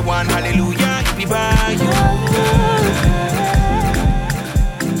you are the one, hallelujah, if you buy you.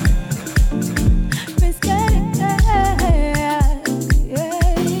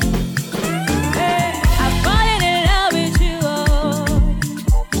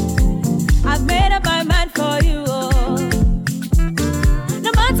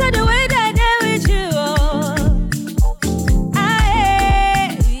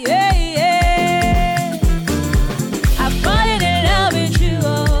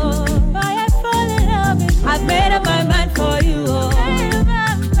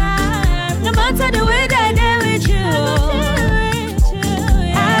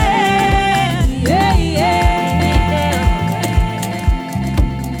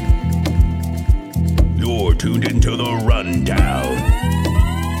 Tuned into the rundown.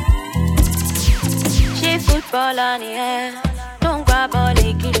 She football on the air, don't grab all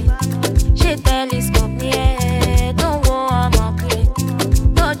the kid. She telescope the air, don't go on my kid.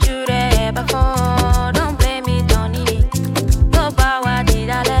 Don't you there before, don't blame me, don't need it. Go power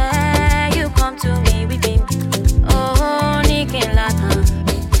did I let you come to me with him. Oh, Nikin Latan,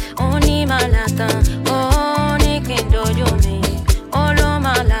 oh, Nima Latan, oh, Nikin Dojo me, oh,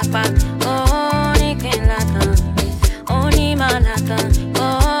 Loma Lapa, oh, Nikin Latan. Oni malata,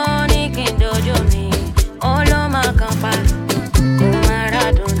 oni kindojo mi, olo makampa, o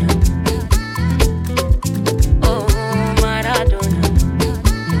Maradona, oh Maradona,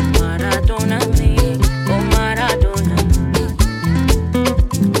 Maradona mi, oh Maradona,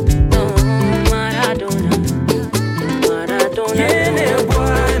 oh Maradona, Maradona.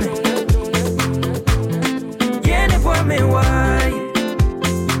 Yene boy me why?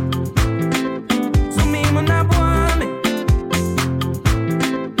 Sumi mona boy.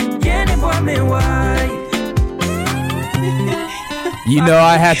 You know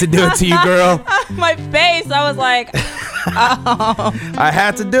I had to do it to you, girl. My face, I was like, oh. I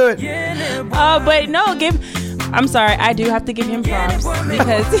had to do it. But no, I'm sorry, I do have to give him props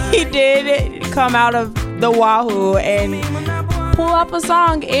because he did come out of the Wahoo and pull up a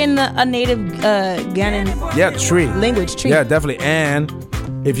song in a native Ghanaian language, Tree. Yeah, definitely. And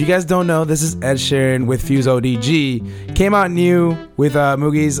if you guys don't know, this is Ed Sheeran with Fuse ODG. Came out new with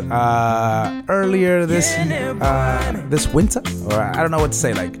Moogies earlier this winter, or I don't know what to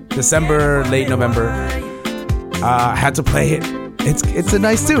say, like December, late November. Had to play it. It's a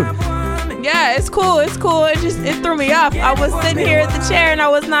nice tune. Yeah, it's cool. It threw me off. I was sitting here at the chair and I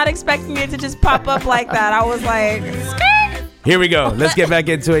was not expecting it to just pop up like that. I was like, skirt. Here we go. Let's get back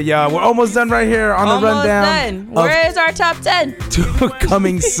into it, y'all. We're almost done right here on the rundown. Done. Where is our top 10?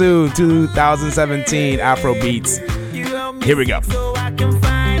 Coming soon, 2017 Afrobeats. Here we go.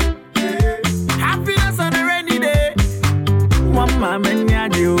 Happiness on a rainy day. Mama man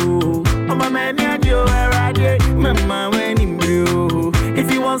yadio, mama man yadio, where I did. Mama when in blue.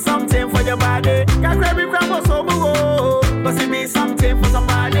 If you want something for your body, can grab it from us over. But it be something for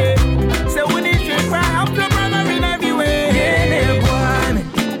somebody. So we need to cry, help your brother in every way.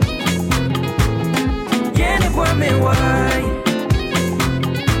 Yeah, boy, me why?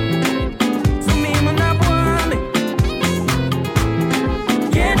 So me man up one.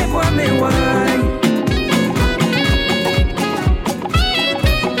 Yeah, boy, me why?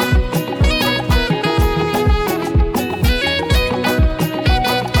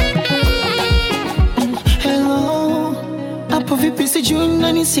 Vipi sijui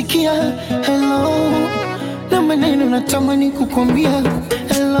unanisikia? Hello, na maneno natamani kukwambia.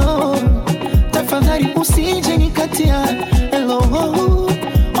 Hello, tafadhali usije nikatia. Hello,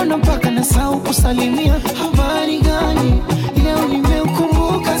 ona mpaka nasahau kusalimia. Habari gani? Leo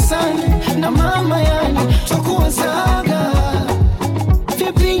nimeukumbuka sana. Na mama yani, twakuwazaga.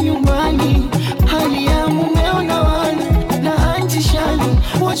 Vipi nyumbani? Hali ya mumeo na wana. Na anti shani,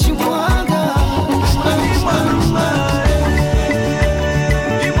 wachimwaga.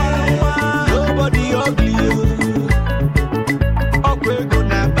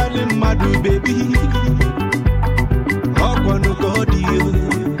 Baby, oh, when you go deal,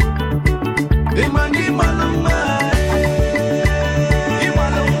 Imani Maluma,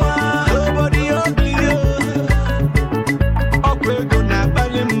 nobody ugly, oh, we're gonna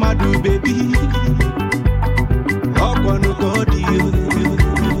bally madu, baby, oh, when you go deal.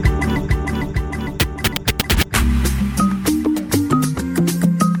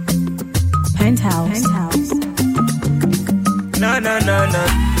 Penthouse. No.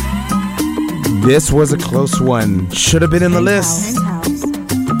 This was a close one. Should have been in the list.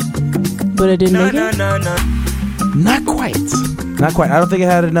 But it didn't make it? No. Not quite. I don't think it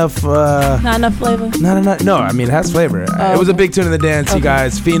had enough. Not enough flavor? No, I mean, it has flavor. It was a big tune in the dance, you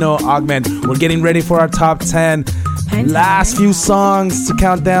guys. Pheno, Augment. We're getting ready for our top 10. Last few songs to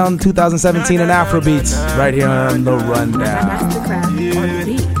count down 2017 in Afrobeats right here on The Rundown.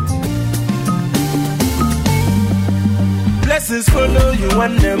 Blessings follow you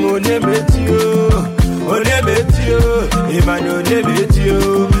and them on you.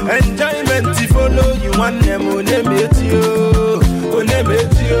 Enjoyment follow you and them on you.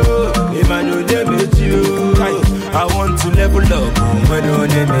 I want to level up when on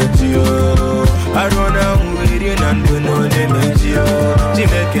you. I run out waiting and do no damage you.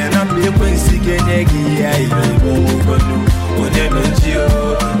 Jimmy cannot be Quincy Genegi. I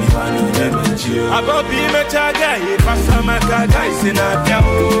about be a chaga, Passamaka guys in a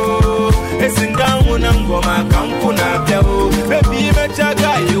piano. It's in down and go my campuna piano. Baby, a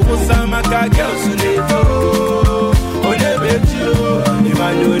chaga, you was some Maka girls in the door. Oh, never you, if I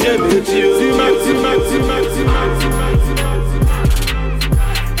know never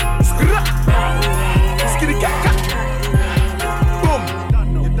Boom.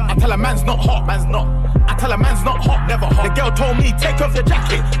 I tell a man's not hot, man's not. I tell a man's not hot, never hot. The girl told me, take off your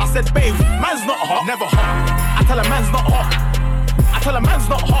jacket. I said, babe, man's not hot, never hot. I tell a man's not hot. I tell a man's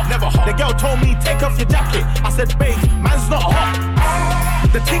not hot, never hot. The girl told me, take off your jacket. I said, babe, man's not hot.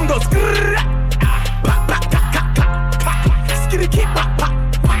 The ting goes skitty keep pop pop.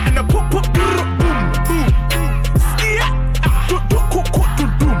 And the poop poop boom boom. Skia boom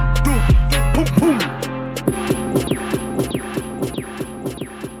boom.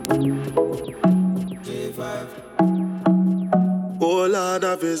 Oh Lord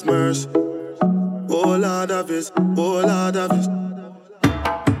of His mercy, oh Lord of His, oh Lord of His.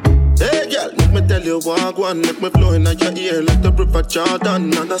 Hey girl, make me tell you one, make me flow in your ear like the river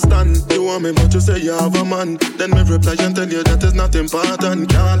Jordan. Understand, you want me but you say you have a man. Then me reply and tell you that is not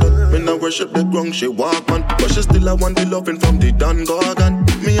important. Girl, me no worship the ground she walk on, but she still I want the loving from the Dan Gorgon.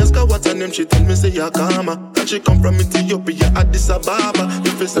 Me ask her what's her name, she tell me say Yakama. And she come from Ethiopia, Addis Ababa.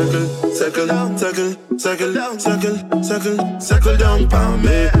 If you circle down for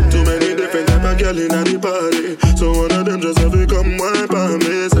me. Too many different type of girl in the party, so one of them just have to come wipe on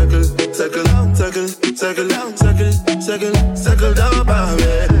me. Circle down for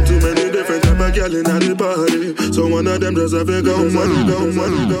me. Too many different type of girl in the party, so one of them just have to come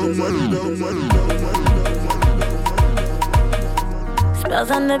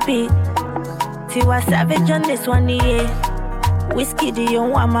Spells on the beat. Tiwa Savage on this one, yeah. Whiskey, do you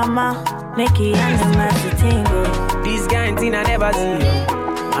want mama? Make it animals to tingle. This kind thing I never see.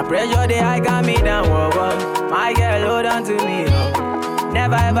 My pressure, they high got me down. Whoa. My girl, hold on to me.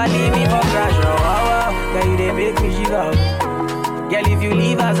 Never ever leave me for crash. Girl, you they make me shiver. Girl, if you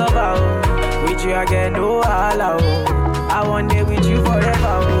leave us about, with you I get no allow. I want day with you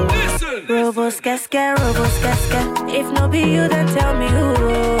forever. Robos casca. If no be you, then tell me who.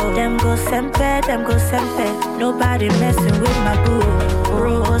 Them go sempe. Nobody messing with my boo.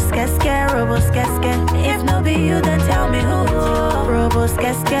 Robos casca. If no be you, then tell me who. Robos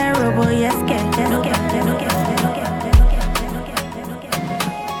casca, robo yes,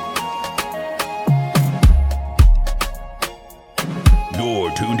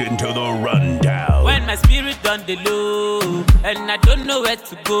 You're tuned into the rundown. When my spirit done the low, and I don't know where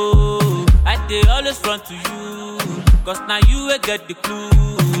to go, I dey always run to you, cause now you will get the clue.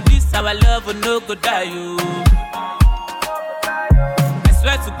 This our love will no go die, you. I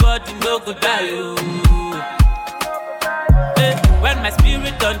swear to God, you no go die, you. Hey, when my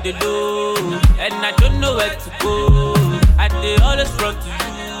spirit done the low, and I don't know where to go, I dey always run to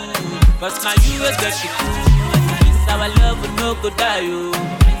you, cause now you will get the clue. Our love will no go die, yo.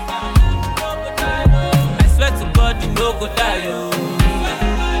 I swear to God, you no go die, yo.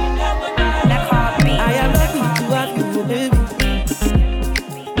 I am lucky to have you, baby.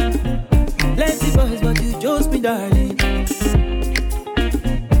 Plenty boys, but you chose me, darling.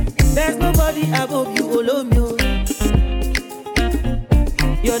 There's nobody above you, all of you.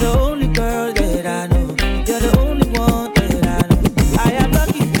 You're the only girl that I know. You're the only one that I know. I am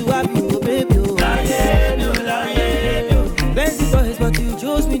lucky to have you, baby. But you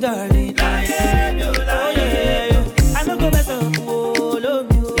chose me, darling. I'm not gonna mess up, oh,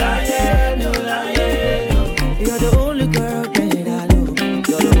 love you. You're the only girl that I know.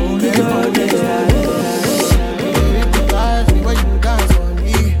 You're the only girl that I know. When you dance on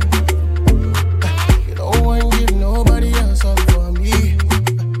me, you don't want to give nobody else up for me.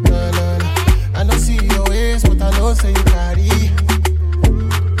 I don't see your waist, but I know say you carry.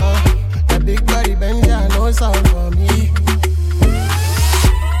 That big body bend, yeah, I know it's all for me.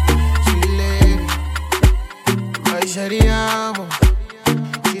 Shariamo,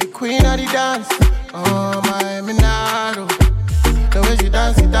 she the queen of the dance. Oh my Minado, the way she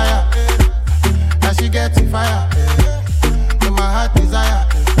dance it tire, now she gets it fire.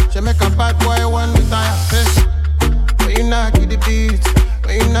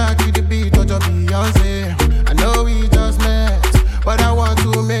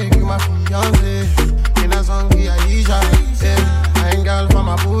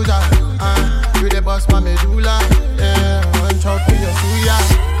 Abuja. You the boss, my medulla. Yeah, one talk to your suya.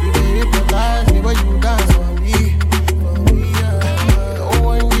 You the hypnotize me, but you dance for me. Don't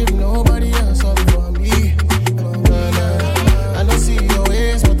want to give nobody else up for me. I don't see your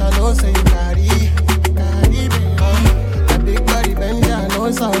ways, but I know say you carry me. That big body bend, I know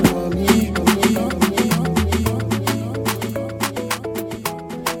it's all for me.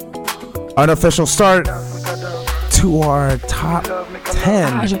 Unofficial start to our top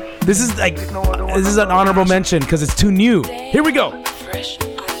 10. This is an honorable mention because it's too new. Here we go.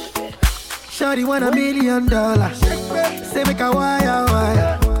 Shawty want $1 million. Say make a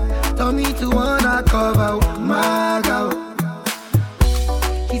wire. Told me to wanna cover my girl.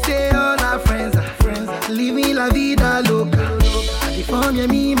 He say all our friends are living la vida loca. I found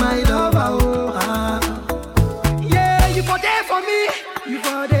me my lover. Yeah, you for there for me. You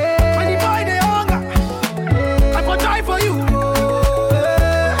for there. When the boy they hunger, I for try for you.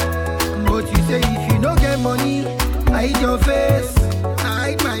 But you say if you don't get money, hide your face.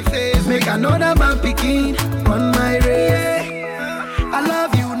 Hide my face. Make another man picking on my race. I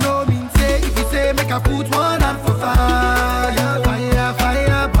love you, no mean say. If you say make I put one on for fire,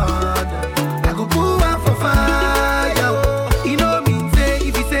 fire, burn. I go put one for fire. You know mean say.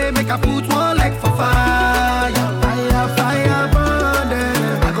 If you say make I put one like for fire, fire, burn.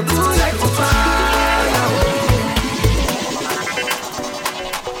 I go put like for fire.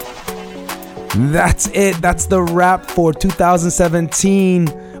 That's it. That's the wrap for 2017.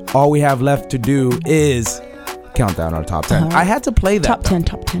 All we have left to do is count down our top 10. I had to play that. Top 10,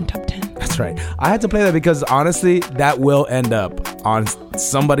 top 10, top 10. That's right. I had to play that because honestly, that will end up on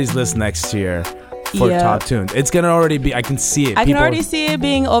somebody's list next year for top tunes. It's going to already be, I can see it. I can already see it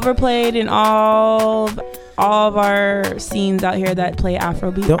being overplayed in all of our scenes out here that play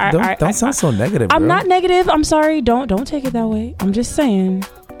Afrobeat. Don't sound so negative, I'm bro. not negative. I'm sorry. Don't take it that way. I'm just saying.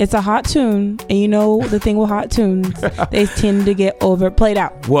 It's a hot tune, and you know the thing with hot tunes, they tend to get overplayed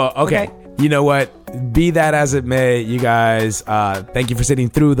out. Well, okay. You know what? Be that as it may, you guys, thank you for sitting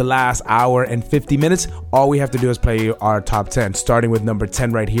through the last hour and 50 minutes. All we have to do is play our top 10, starting with number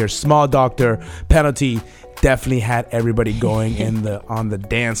 10 right here. Small Doctor, Penalty. Definitely had everybody going on the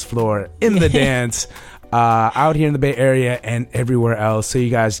dance floor, in the dance, out here in the Bay Area and everywhere else. So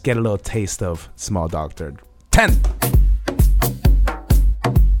you guys get a little taste of Small Doctor. 10.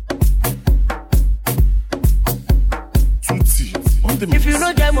 If you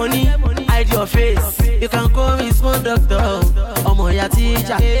don't get money, hide your face. You can call me Small Doctor. Ọmọ ya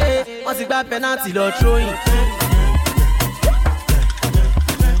teacher. Wọ́n ti gba penalty lọ throwing.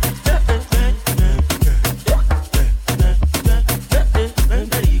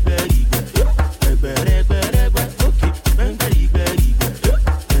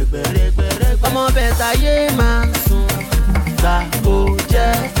 Ọmọ bẹ̀ta yé máa sùn. Gbà kó jẹ́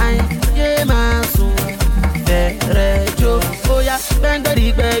àyìn yé máa sùn. Bẹ̀rẹ̀ jó bóyá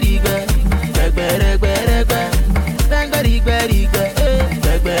gbẹ̀ngbẹ̀rìgbẹ̀rìgbẹ̀ gbẹ̀gbẹ̀rẹ̀gbẹ̀rẹ̀gbẹ̀ gbẹ̀ngbẹ̀rìgbẹ̀rìgbẹ̀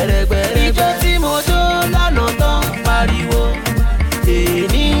gbẹ̀gbẹ̀rẹ̀gbẹ̀rẹ̀gbẹ̀. Ijó tí mo jó lọ́nà tán pariwo.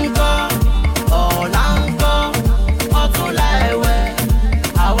 Èní ń kọ́, ọ̀la ń kọ́, ọ̀túnla ẹ̀wẹ̀.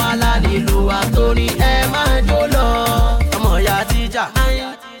 Àwa la nílò àtòrí ẹ máa jó lọ. Ọmọ ìyá tíjà.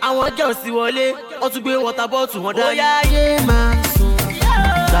 Àwọn girls ti wọlé, wọ́n tún gbé water bottle wọn dání. Bóyá yé máa sùn,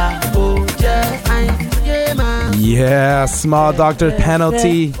 gbà kó jẹ́ àyìn. Yeah, Small Doctor,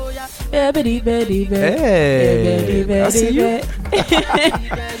 Penalty. Hey, I see you.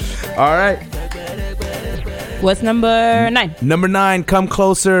 All right. What's number 9? Number 9, Come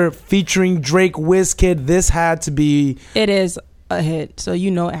Closer, featuring Drake, Wizkid. This had to be... It is a hit, so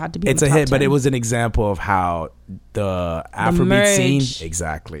you know it had to be. It's a hit, 10. But it was an example of how the Afrobeat scene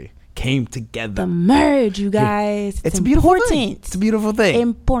exactly came together. The merge, you guys. It's a beautiful thing. It's a beautiful thing.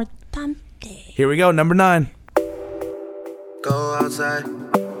 Important. Here we go, number 9. Go outside.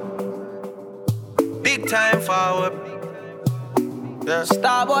 Big time forward. Yeah.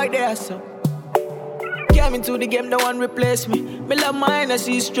 Star boy there, so. Came into the game, no one replace me. Me love my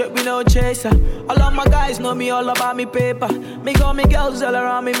energy straight, we no chaser. All of my guys know me all about me paper. Me got me girls all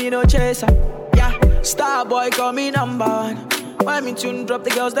around me, me no chaser. Yeah, star boy call me number 1. When me tune drop,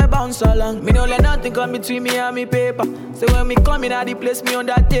 the girls they bounce along. Me no let nothing come between me and me paper. So when me come in, I the place me on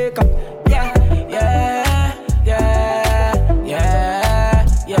that take up. Yeah, yeah, yeah, yeah,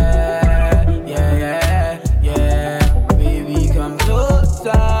 yeah, yeah, yeah, yeah. Baby, come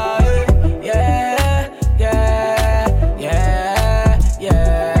closer. Yeah, yeah, yeah,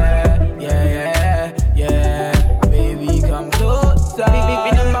 yeah, yeah, yeah. Baby, come closer.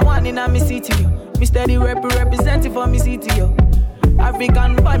 Big number 1 in my city, yo. Me steady representing for me city, yo.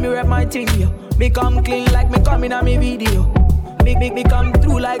 African boy, me rep my thing, yo. Me come clean like me coming on me video. Me come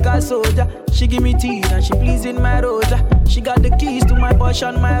through like a soldier. She give me tea and she pleasing my rosa. She got the keys to my Porsche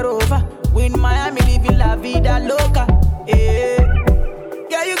and my Rover. We in Miami living la vida loca. Yeah,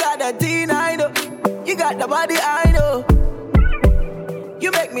 yeah, you got the teen, I know. You got the body, I know.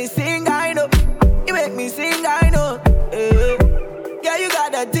 You make me sing, I know. You make me sing, I know. Yeah, yeah, you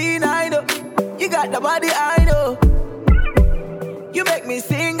got the teen, I know. You got the body, I know. You make me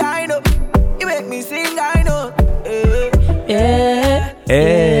sing, I know. You make me sing, I know. Yeah.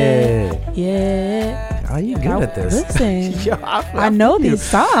 Are you good at this? Listen, Yo, I know these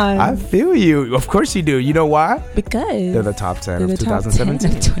songs. I feel you. Of course you do. You know why? Because they're the top 10 of the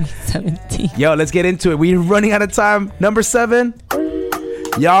 2017. Top 10 of 2017. Yo, let's get into it. We're running out of time. Number 7.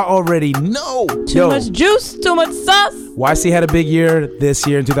 Y'all already know. Too much juice, too much sauce. YC had a big year this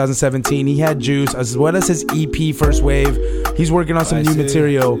year in 2017. He had Juice as well as his EP First Wave. He's working on some new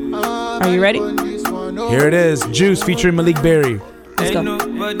material. Are you ready? Here it is. Juice featuring Malik Berry. Let's go.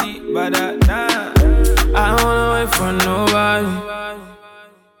 Nobody but I don't wanna wait for nobody.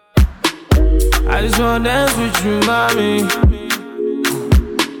 I just wanna dance with you, mommy.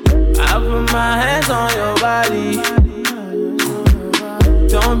 I put my hands on your body.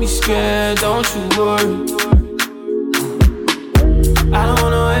 Don't be scared, don't you worry. I don't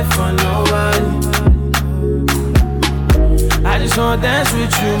wanna wait for nobody. I just wanna dance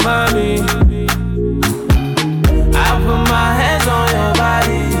with you, mommy. I put my hands on your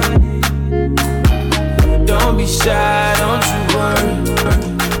body. Don't be shy, don't you worry.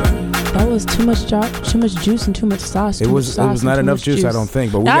 That was too much juice and too much sauce. It was not enough juice, I don't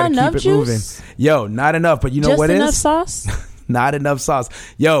think, but we gotta keep it moving. Yo, not enough, but you know what is? Just enough sauce? Not enough sauce.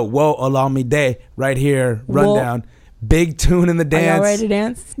 Yo, whoa, along me day right here. Rundown. Big tune in the dance. Are y'all ready to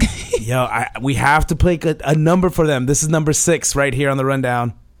dance? Yo, we have to play a number for them. This is number 6 right here on the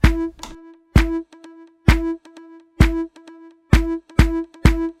rundown.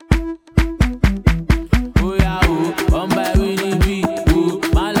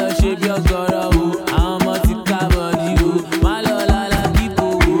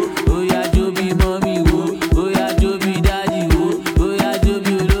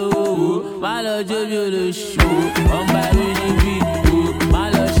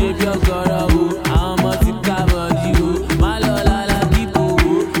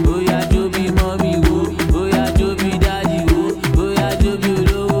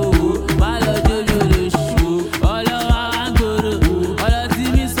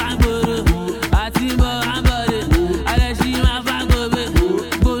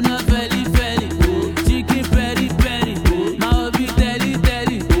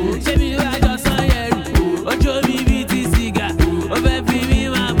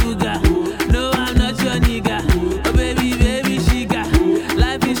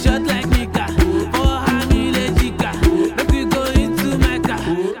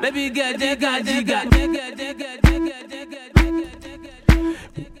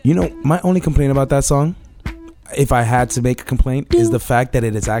 You know, my only complaint about that song, if I had to make a complaint, is the fact that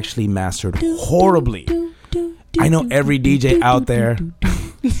it is actually mastered horribly. I know every DJ out there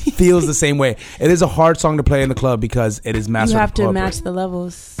feels the same way. It is a hard song to play in the club because it is mastered. You have to horribly. match the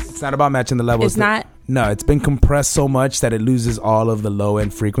levels. It's not about matching the levels. It's not? No, it's been compressed so much that it loses all of the low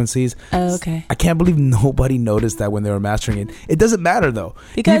end frequencies. Oh, okay. I can't believe nobody noticed that when they were mastering it. It doesn't matter though.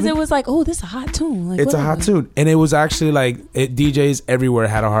 Because it was like, oh, this is a hot tune. Like, it's a hot tune. And it was actually like, DJs everywhere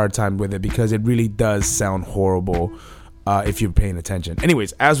had a hard time with it because it really does sound horrible if you're paying attention.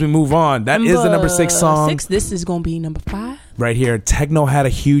 Anyways, as we move on, that is the number 6 song. This is going to be number 5. Right here. Techno had a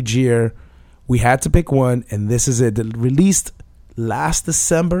huge year. We had to pick one, and this is it. Released last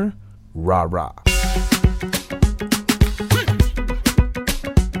December. Rah rah.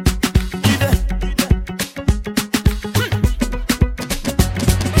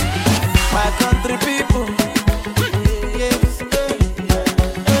 My country people, yes,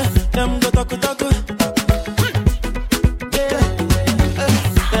 them go talk,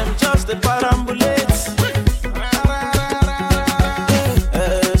 them just the parambulates,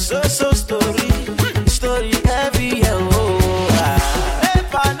 so story heavy,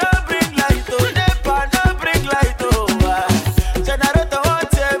 Nepa no bring light, generator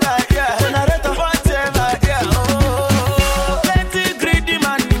whatever, yeah, plenty greedy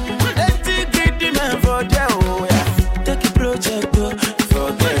man for there, yeah. Take a project,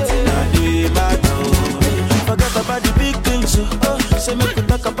 forget it, forget about the big things, say make we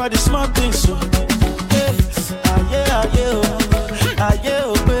talk about the small things,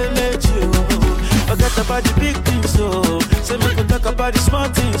 forget about the big things, say make we talk about the small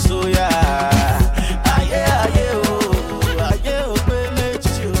things,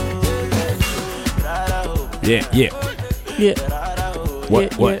 Yeah. Yeah.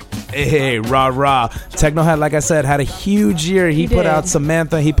 What? Hey, rah. Techno had, like I said, had a huge year. He put out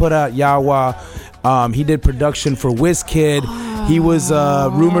Samantha. He put out Yawa. He did production for WizKid. He was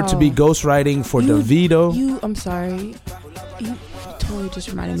rumored to be ghostwriting for Davido. I'm sorry. You totally just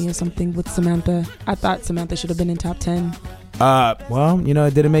reminded me of something with Samantha. I thought Samantha should have been in top 10. Well,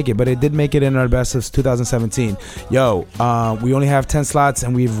 it didn't make it, but it did make it in our best of 2017. Yo, we only have 10 slots,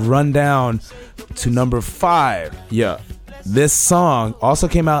 and we've run down to number 5. Yeah. This song also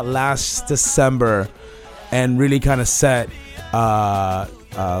came out last December and really kind of set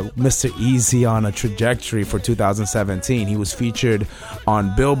Mr. Easy on a trajectory for 2017. He was featured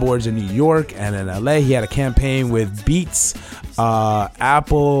on billboards in New York and in LA. He had a campaign with Beats.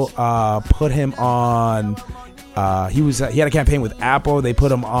 Apple put him on. He had a campaign with Apple. They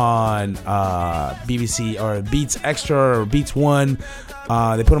put him on BBC or Beats Extra or Beats One.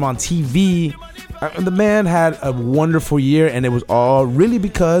 They put him on TV. The man had a wonderful year, and it was all really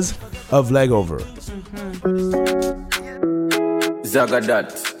because of Legover.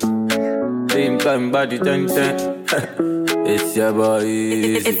 Zagadat. Same time body 10-10. It's your boy.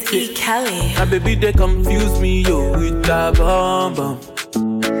 It's E. Kelly. My baby, they confuse me, yo, with that bomb bomb.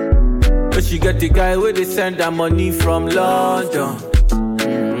 But she got the guy where they send her money from London.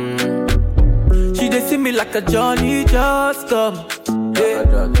 She they see me like a Johnny just come.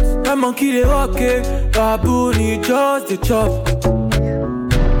 My monkey they walk it, baboon he just the chop.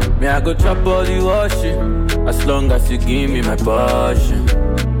 Me I go chop all the washing, as long as you give me my passion.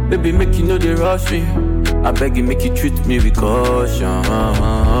 Baby make you know they rush me, I beg you make you treat me with caution.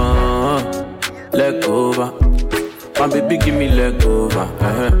 Leg over, my baby give me leg over.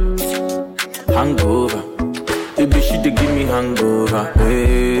 Hangover, baby she dey give me hangover.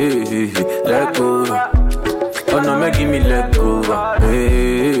 Hey, leg over. Oh no, make give me leg over.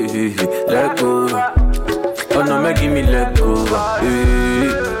 Hey, leg over. Oh no, make give me leg over.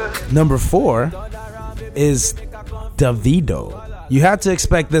 Hey. Number 4 is Davido. You had to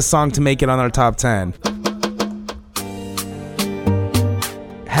expect this song to make it on our top 10.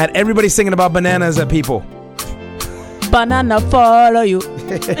 Had everybody singing about bananas at people. Banana follow you.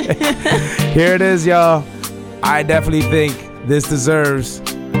 Here it is, y'all. I definitely think this deserves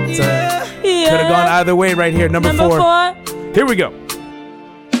to. Could have gone either way right here. Number 4. Here we go.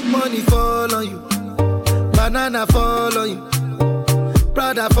 Money fall on you. Banana fall on you.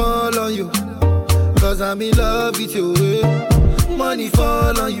 Prada fall on you. Cause I'm in love with you. Money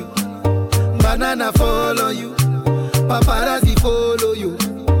fall on you. Banana fall on you. Paparazzi follow you.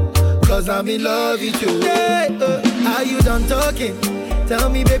 Cause I'm in love with you. Are you done talking? Tell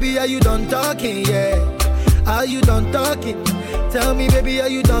me baby, are you done talking? Yeah. Are you done talking? Tell me, baby, are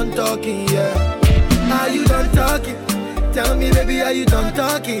you done talking? Yeah. Are you done talking? Tell me, baby, are you done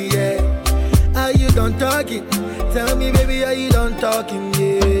talking? Yeah. Are you done talking? Tell me, baby, are you done talking?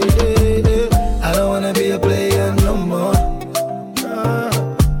 Yeah. I don't wanna be a player no more.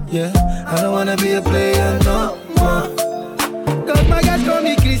 Yeah. I don't wanna be a player no more. Cause my guys call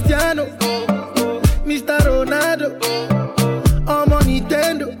me Cristiano, Mr. Ronaldo, I'm on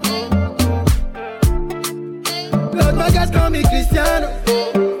Nintendo. My guys call me Cristiano,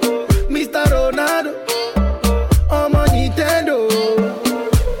 Mr. Ronaldo, I'm on Nintendo.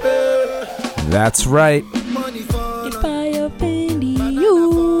 That's right. If I offend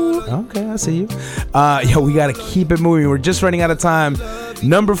you. Okay, I see you. Yo, we gotta keep it moving. We're just running out of time.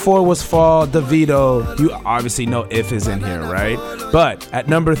 Number 4 was Fall, Davido. You obviously know If is in here, right? But at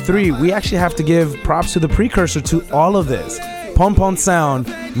number 3, we actually have to give props to the precursor to all of this. Pom Pom Sound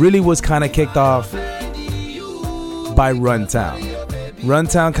really was kind of kicked off by Runtown.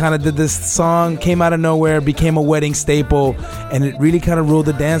 Runtown kind of did this song, came out of nowhere, became a wedding staple, and it really kind of ruled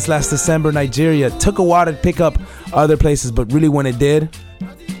the dance last December. Nigeria took a while to pick up other places, but really when it did,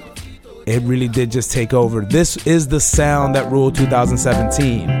 it really did just take over. This is the sound that ruled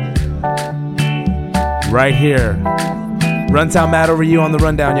 2017. Right here. Runtown Mad Over You on the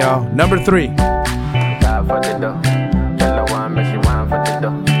rundown, y'all. Number 3.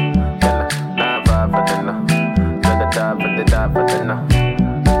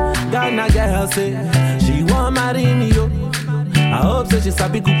 Ghana girl say she want marry me, yo. I hope say she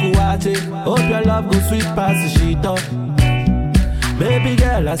sabi kuku wache. Hope your love go sweet past the sheet up. Baby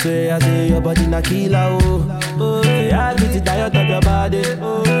girl, I say your body na killer, oh. Oh, I beat it diet of your body,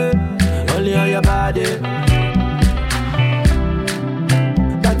 oh, only on your body.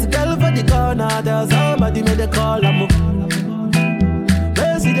 That girl for the corner, there's somebody made a call, I'm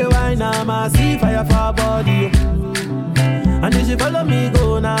see the wine, I see fire for her body, oh. And if she follow me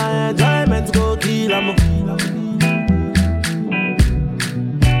go now, enjoyment go kill 'em.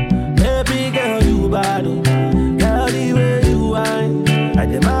 Baby girl, you bad, oh. Girl, the way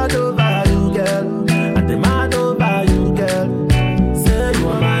demand over you, girl. I demand over you, girl. Say you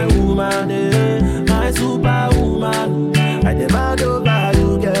are my woman, my superwoman. I demand over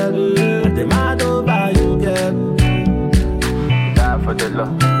you, girl. I demand over you, girl. Die for the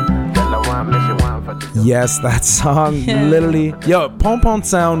love. Yes, that song literally. Yo, Pom Pom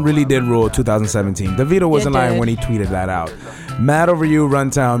Sound really did rule 2017. Davido wasn't lying when he tweeted that out. Mad over you,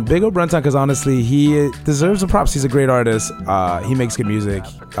 Runtown. Big up Runtown because honestly, he deserves the props. He's a great artist. He makes good music.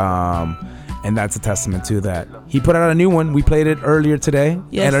 And that's a testament to that. He put out a new one. We played it earlier today.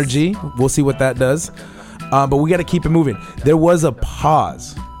 Yes. Energy. We'll see what that does. But we got to keep it moving. There was a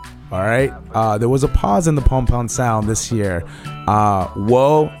pause. All right. There was a pause in the Pom Pom Sound this year.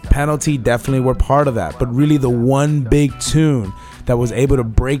 Whoa, Penalty definitely were part of that. But really the one big tune that was able to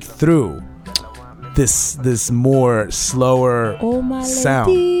break through this more slower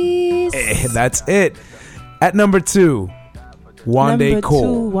sound. That's it. At number 2, Wande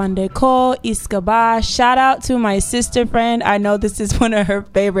Cole. Wande Cole, Iskaba. Shout out to my sister friend. I know this is one of her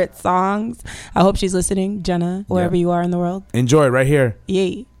favorite songs. I hope she's listening, Jenna, wherever you are in the world. Enjoy right here.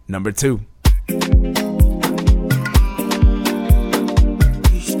 Yay. Number 2.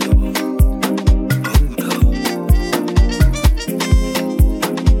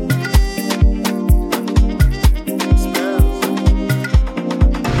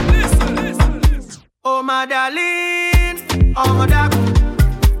 Oh my darling, oh my darling,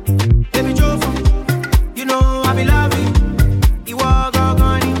 baby Jofa, you know I be loving, you are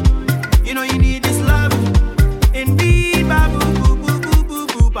gone, you know you need this love, indeed, babu, boo, boo, boo, boo,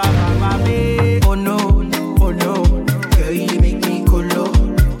 boo, ba, ba, ba, ba. Oh no, girl you make me colo,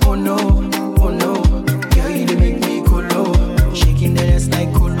 oh no, girl you make me colo, shaking the ass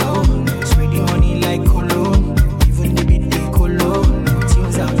like colo, spreading money like colo, even the bit they colo,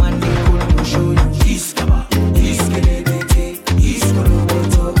 things that one day colo show you.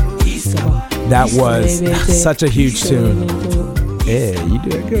 That was such a huge tune. Yeah, you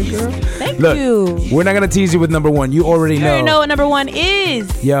did good, girl. Thank you. We're not going to tease you with number 1. You already know. You know what number 1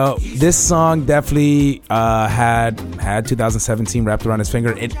 is. Yo, this song definitely had 2017 wrapped around his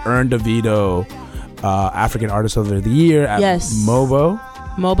finger. It earned Davido African Artist of the Year at Mobo.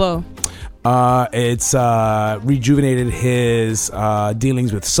 It's rejuvenated his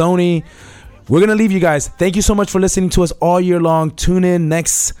dealings with Sony. We're going to leave you guys. Thank you so much for listening to us all year long. Tune in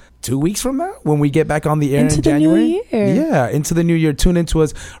next 2 weeks from now when we get back on the air in January. Into the new year. Yeah, into the new year. Tune into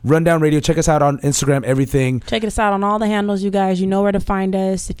us. Rundown Radio. Check us out on Instagram, everything. Check us out on all the handles, you guys. You know where to find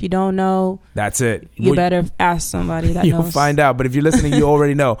us. If you don't know, that's it. You better ask somebody that You'll knows. find out. But if you're listening, you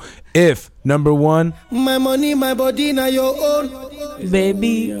already know. If number 1, my money, my body, now your own,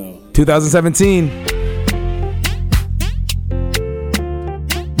 baby. 2017.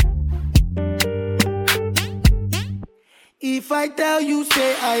 If I tell you,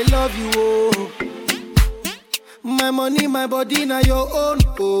 say I love you, oh. My money, my body, now your own,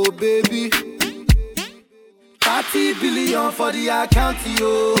 oh baby. 30 billion for the account,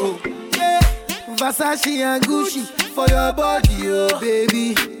 yo. Yeah. Versace and Gucci for your body, oh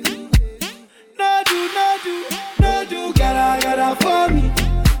baby. No do, gotta for me.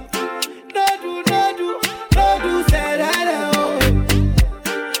 No do, say that, oh.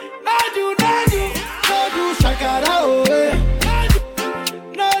 No do, shakara, oh.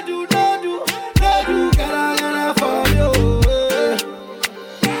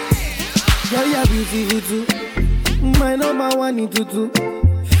 Too. My number 1 in tutu.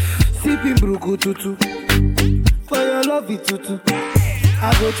 Sipping bruku tutu. For your love it tutu.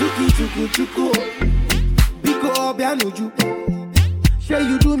 I go chuku. Biko obianuju. Say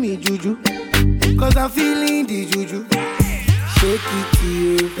you do me juju. Cause I'm feeling the juju. Shake it to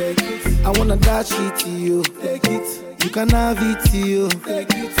you. Take it. I wanna dash it to you. Take it. You can have it to you.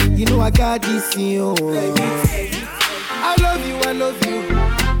 Take it. You know I got this in you. Take it. I love you. I love you.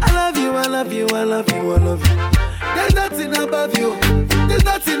 There's nothing above you.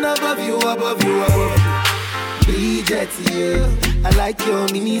 Above you. Bridget, you. I like your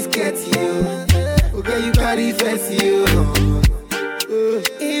mini skirt, you. Okay, you carry face, you.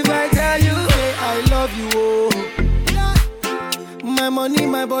 If I tell you, hey, I love you, oh. My money,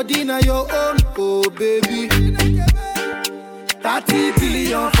 my body, now your own, oh baby. 30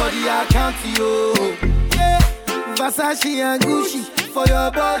 billion for the account, yo. Yeah. Versace and Gucci for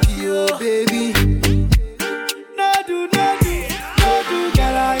your body, oh baby. No do,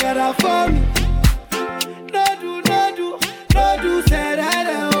 gotta for me. No do, say that,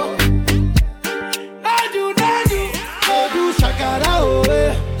 oh. No do, shakara, oh.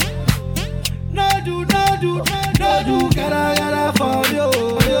 No do, gotta for you.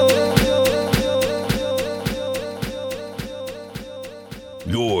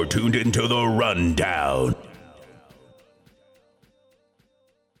 You're tuned into the rundown.